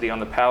complexity on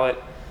the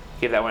palate.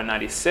 Gave that one a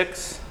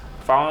 96.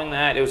 Following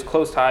that, it was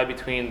close tie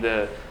between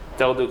the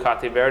Del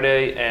Ducati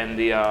Verde and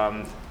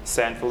the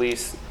San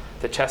Felice,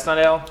 the Chestnut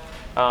Ale.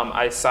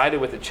 I sided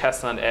with the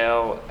Chestnut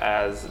Ale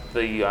as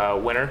the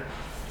winner.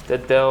 The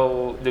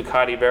Del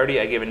Ducati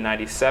Verde, I gave it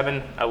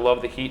 97. I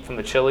love the heat from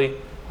the chili.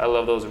 I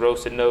love those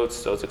roasted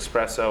notes, those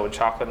espresso and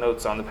chocolate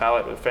notes on the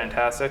palate were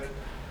fantastic.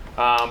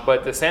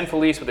 But the San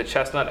Felice with the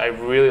chestnut, I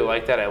really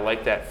like that. I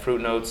like that fruit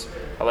notes.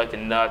 I like the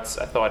nuts.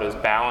 I thought it was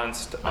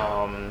balanced.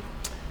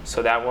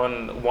 So that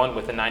one won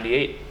with a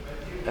 98.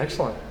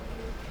 Excellent.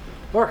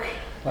 Mark.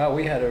 Wow,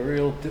 we had a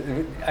real.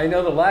 I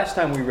know the last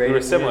time we rated. We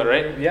were similar,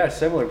 right? Yeah,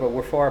 similar, but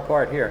we're far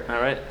apart here. All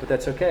right. But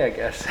that's okay, I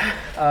guess.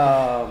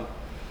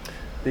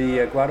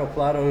 The Grotto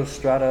Plato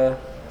Strada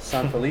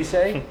San Felice,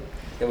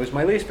 it was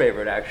my least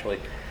favorite, actually.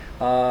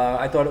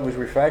 I thought it was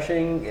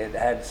refreshing. It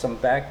had some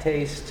back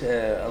taste,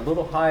 a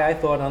little high, I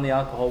thought, on the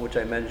alcohol, which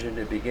I mentioned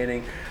at the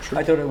beginning. True.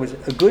 I thought it was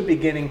a good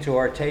beginning to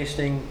our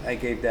tasting. I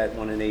gave that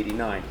one an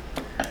 89.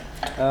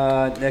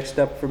 Next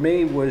up for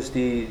me was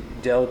the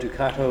Del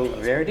Ducato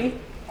Verdi.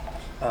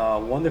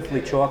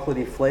 Wonderfully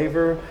chocolatey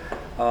flavor.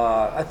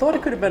 I thought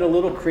it could have been a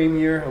little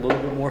creamier, a little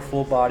bit more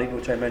full-bodied,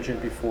 which I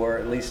mentioned before,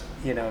 at least,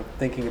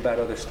 thinking about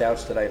other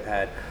stouts that I've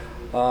had.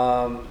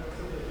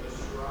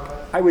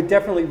 I would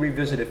definitely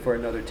revisit it for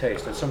another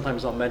taste, and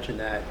sometimes I'll mention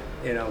that,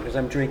 because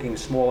I'm drinking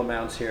small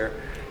amounts here,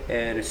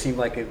 and it seemed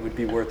like it would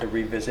be worth a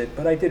revisit,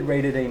 but I did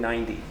rate it a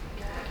 90.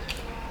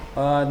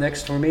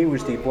 Next for me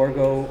was the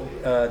Borgo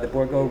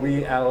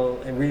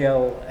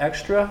Real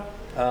Extra.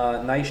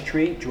 Nice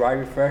treat, dry,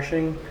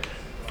 refreshing,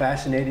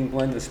 fascinating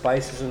blend of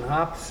spices and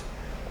hops.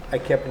 I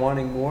kept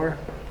wanting more.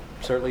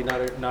 Certainly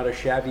not a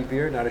shabby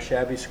beer, not a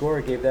shabby score.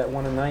 I gave that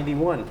one a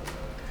 91.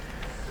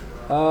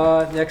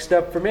 Next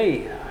up for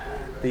me,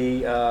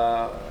 the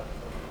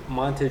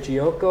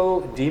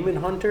Montegiaco Demon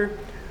Hunter.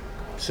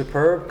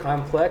 Superb,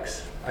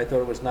 complex. I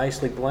thought it was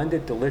nicely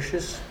blended,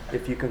 delicious.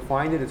 If you can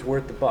find it, it's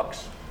worth the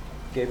bucks.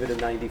 Gave it a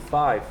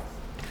 95.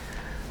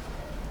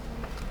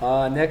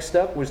 Next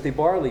up was the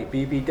Barley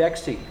BB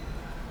Dexy.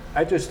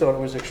 I just thought it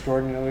was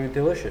extraordinarily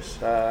delicious.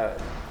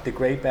 The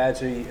grape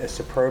adds a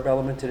superb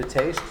element to the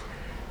taste.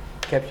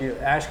 Kept you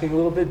asking a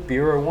little bit,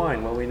 beer or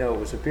wine? Well, we know it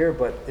was a beer,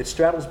 but it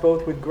straddles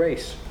both with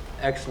grace.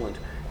 Excellent.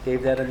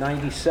 Gave that a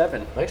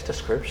 97. Nice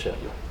description.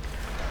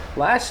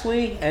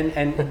 Lastly,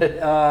 and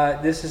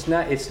this is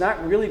not, it's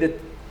not really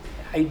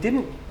I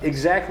didn't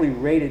exactly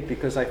rate it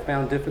because I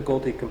found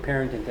difficulty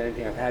comparing it to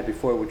anything I've had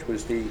before, which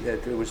was the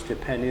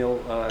Pennil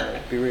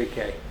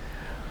Birrique.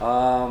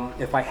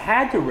 If I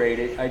had to rate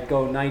it, I'd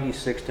go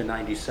 96 to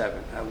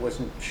 97. I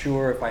wasn't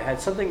sure if I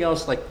had something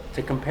else like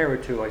to compare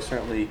it to. I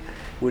certainly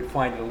would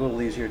find it a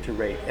little easier to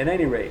rate. At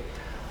any rate,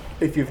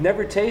 if you've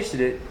never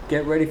tasted it,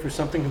 get ready for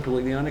something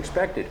completely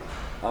unexpected.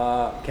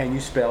 Can you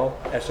spell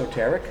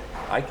esoteric?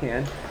 I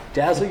can.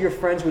 Dazzle your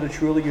friends with a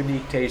truly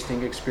unique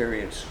tasting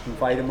experience.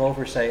 Invite them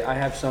over, say, I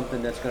have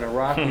something that's going to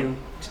rock you.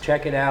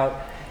 Check it out.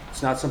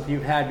 It's not something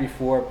you've had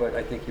before, but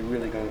I think you're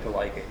really going to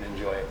like it and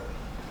enjoy it.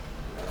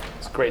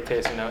 It's a great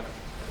tasting note.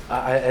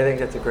 I think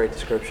that's a great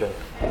description.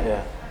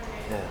 Yeah.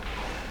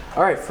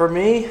 All right, for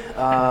me,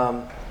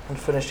 I'm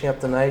finishing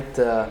up the night.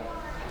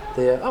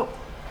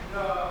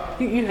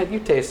 You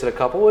tasted a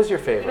couple. What was your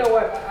favorite? You know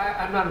what?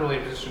 I'm not really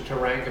in a position to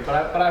rank it,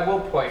 but I will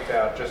point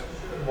out just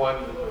one,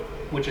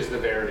 which is the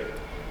Verdi.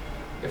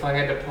 If I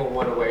had to pull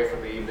one away from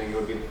the evening, it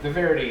would be the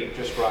Verdi.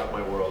 Just rocked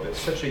my world. It's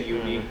such a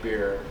unique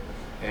beer,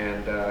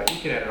 and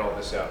you can edit all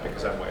this out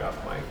because I'm way off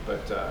mic.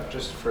 But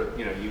just for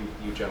you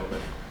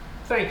gentlemen,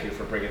 thank you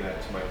for bringing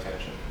that to my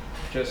attention.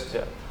 Just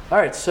All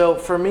right, so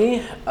for me,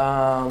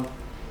 at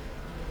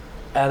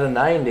a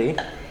 90,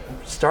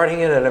 starting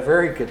it at a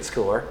very good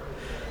score,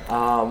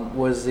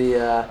 was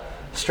the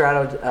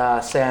Strato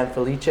San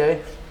Felice.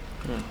 I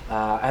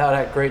thought it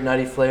had great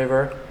nutty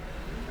flavor.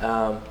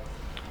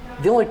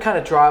 The only kind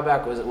of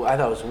drawback was I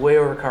thought it was way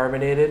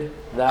overcarbonated,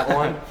 that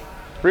one.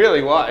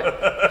 Really? Why?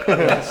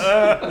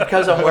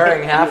 Because I'm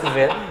wearing half of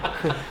it.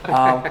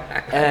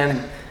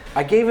 And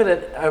I gave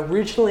it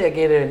originally I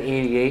gave it an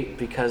 88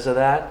 because of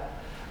that.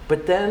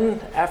 But then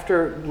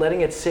after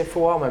letting it sit for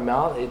a while in my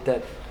mouth,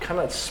 that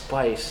kind of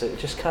spice, it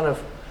just kind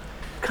of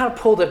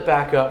pulled it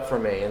back up for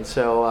me. And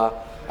so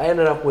I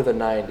ended up with a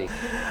 90.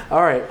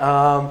 All right,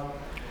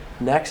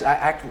 next,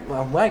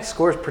 my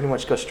scores pretty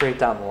much go straight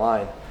down the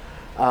line.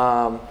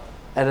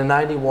 At a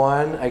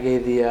 91, I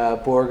gave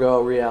the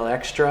Borgo Real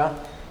Extra.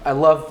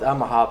 I'm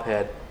a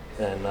hophead,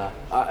 and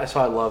so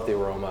I love the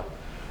aroma.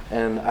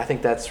 And I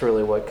think that's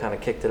really what kind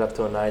of kicked it up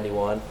to a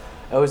 91.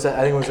 I think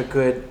it was a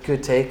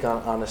good take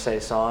on the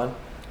Saison,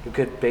 a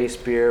good base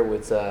beer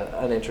with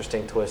an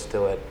interesting twist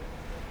to it.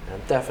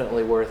 And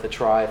definitely worth a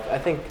try. I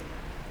think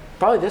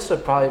this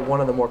is probably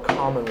one of the more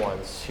common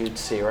ones you'd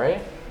see,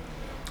 right?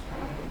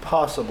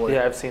 Possibly.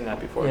 Yeah, I've seen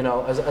that before.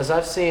 As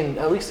I've seen,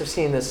 at least I've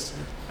seen this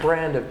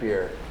brand of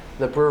beer,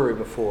 the brewery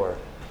before.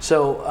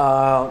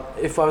 So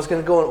if I was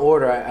going to go in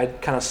order,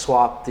 I'd kind of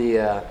swap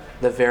the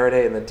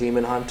Verde and the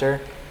Demon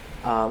Hunter.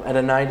 At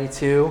a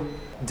 92,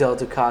 Del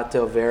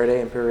Ducato Verde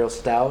Imperial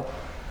Stout.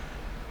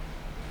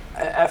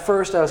 At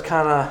first, I was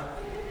kind of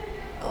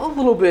a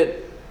little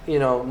bit,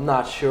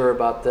 not sure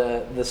about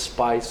the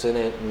spice in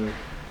it,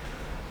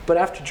 but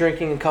after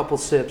drinking a couple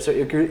sips,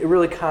 it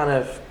really kind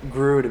of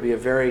grew to be a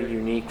very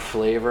unique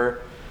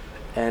flavor.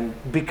 And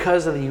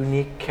because of the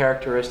unique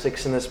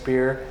characteristics in this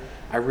beer,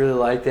 I really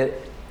liked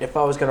it. if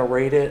I was going to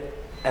rate it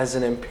as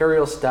an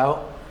Imperial Stout,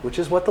 which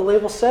is what the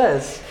label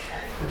says,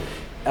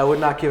 I would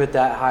not give it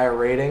that high a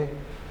rating.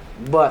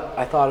 But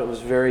I thought it was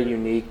very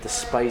unique, the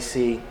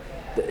spicy.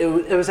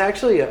 It was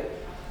actually,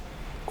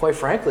 quite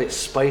frankly, a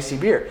spicy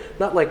beer.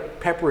 Not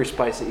like peppery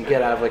spice that you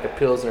get out of like a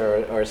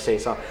Pilsner or a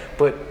Saison,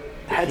 but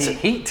had some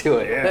heat to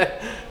it,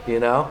 Yeah. you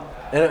know?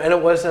 And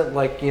it wasn't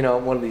like, you know,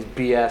 one of these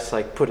BS,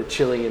 like put a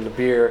chili in the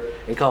beer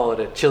and call it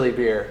a chili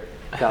beer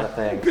kind of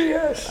thing.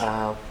 BS.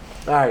 All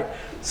right,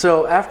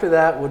 so after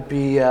that would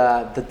be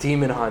the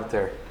Demon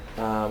Hunter,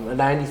 a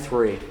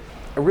 93.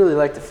 I really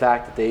like the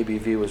fact that the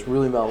ABV was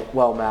really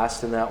well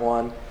masked in that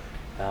one.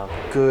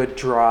 Good,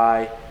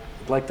 dry.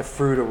 I like the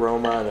fruit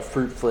aroma and the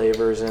fruit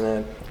flavors in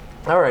it.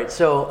 All right,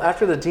 so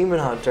after the Demon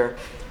Hunter,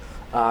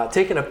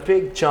 taking a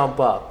big jump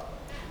up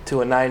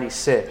to a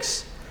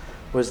 96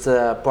 was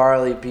the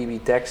Barley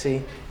BB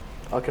Dexy.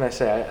 What can I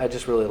say? I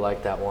just really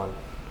like that one.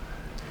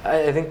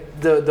 I think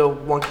the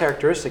one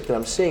characteristic that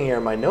I'm seeing here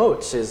in my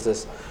notes is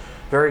this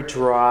very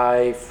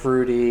dry,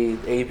 fruity,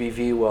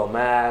 ABV well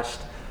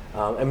masked.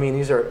 I mean,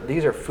 these are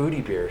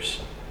foodie beers.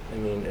 I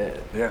mean,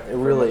 it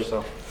really,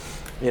 so.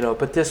 you know.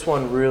 But this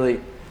one really,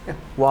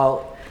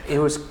 while it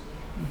was,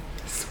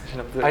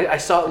 I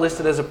saw it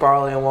listed as a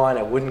barley wine.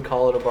 I wouldn't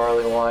call it a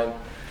barley wine,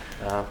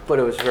 but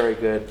it was very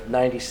good.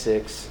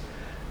 96,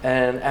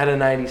 and at a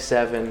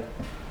 97,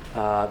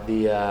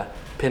 the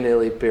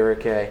Pinelli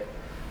Biriche.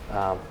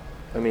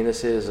 I mean,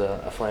 this is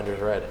a Flanders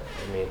Red.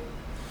 I mean,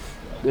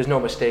 there's no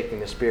mistaking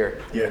this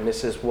beer. Yeah. I mean,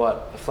 this is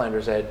what a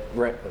Flanders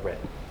Red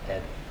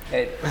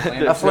Hey,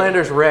 a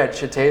Flanders Red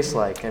should taste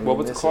like. I mean, What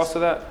was the this cost is-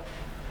 of that?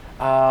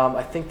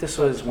 I think this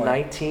was 20.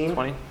 19.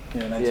 20?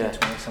 Yeah,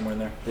 1920, somewhere in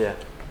there. Yeah.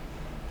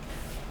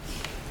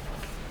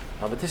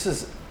 But this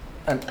is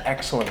an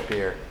excellent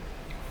beer.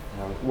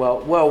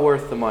 Well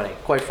worth the money,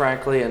 quite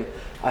frankly, and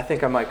I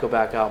think I might go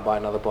back out and buy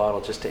another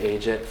bottle just to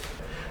age it.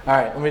 All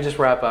right, let me just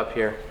wrap up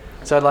here.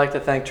 So I'd like to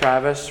thank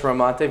Travis from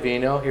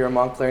Montevino here in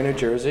Montclair, New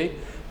Jersey.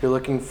 If you're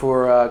looking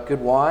for good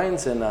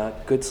wines and a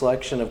good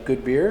selection of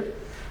good beer,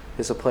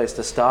 is a place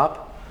to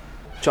stop.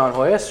 John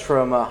Hoyas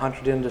from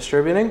Hunterdon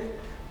Distributing.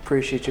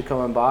 Appreciate you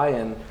coming by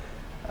and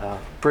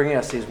bringing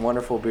us these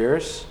wonderful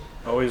beers.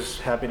 Always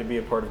happy to be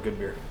a part of good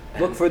beer.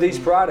 look for these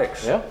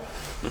products. Yeah.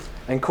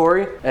 And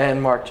Corey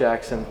and Mark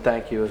Jackson,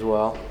 thank you as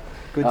well.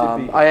 Good to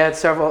be here.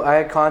 I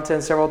had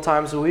content several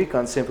times a week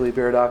on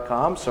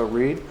simplybeer.com, so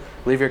leave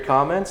your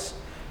comments.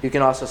 You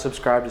can also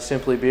subscribe to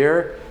Simply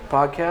Beer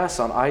podcasts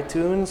on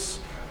iTunes.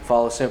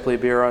 Follow Simply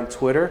Beer on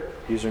Twitter.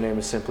 Username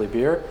is Simply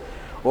Beer.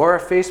 Or our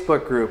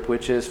Facebook group,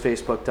 which is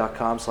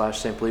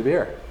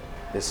facebook.com/simplybeer.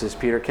 This is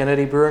Peter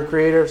Kennedy, brewer and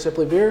creator of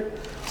Simply Beer,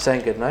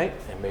 saying good night,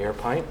 and may your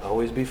pint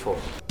always be full.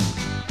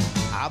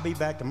 I'll be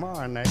back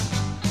tomorrow night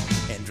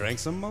and drink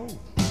some more.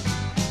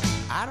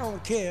 I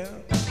don't care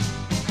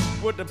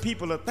what the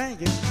people are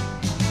thinking.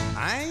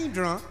 I ain't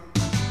drunk.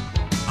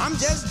 I'm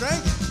just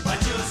drinking.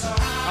 But you're so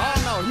high.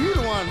 Oh no, you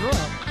the one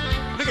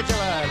drunk. Look at your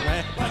eyes,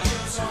 man. But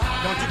you're so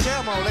high. Don't you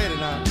tell my lady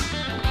now.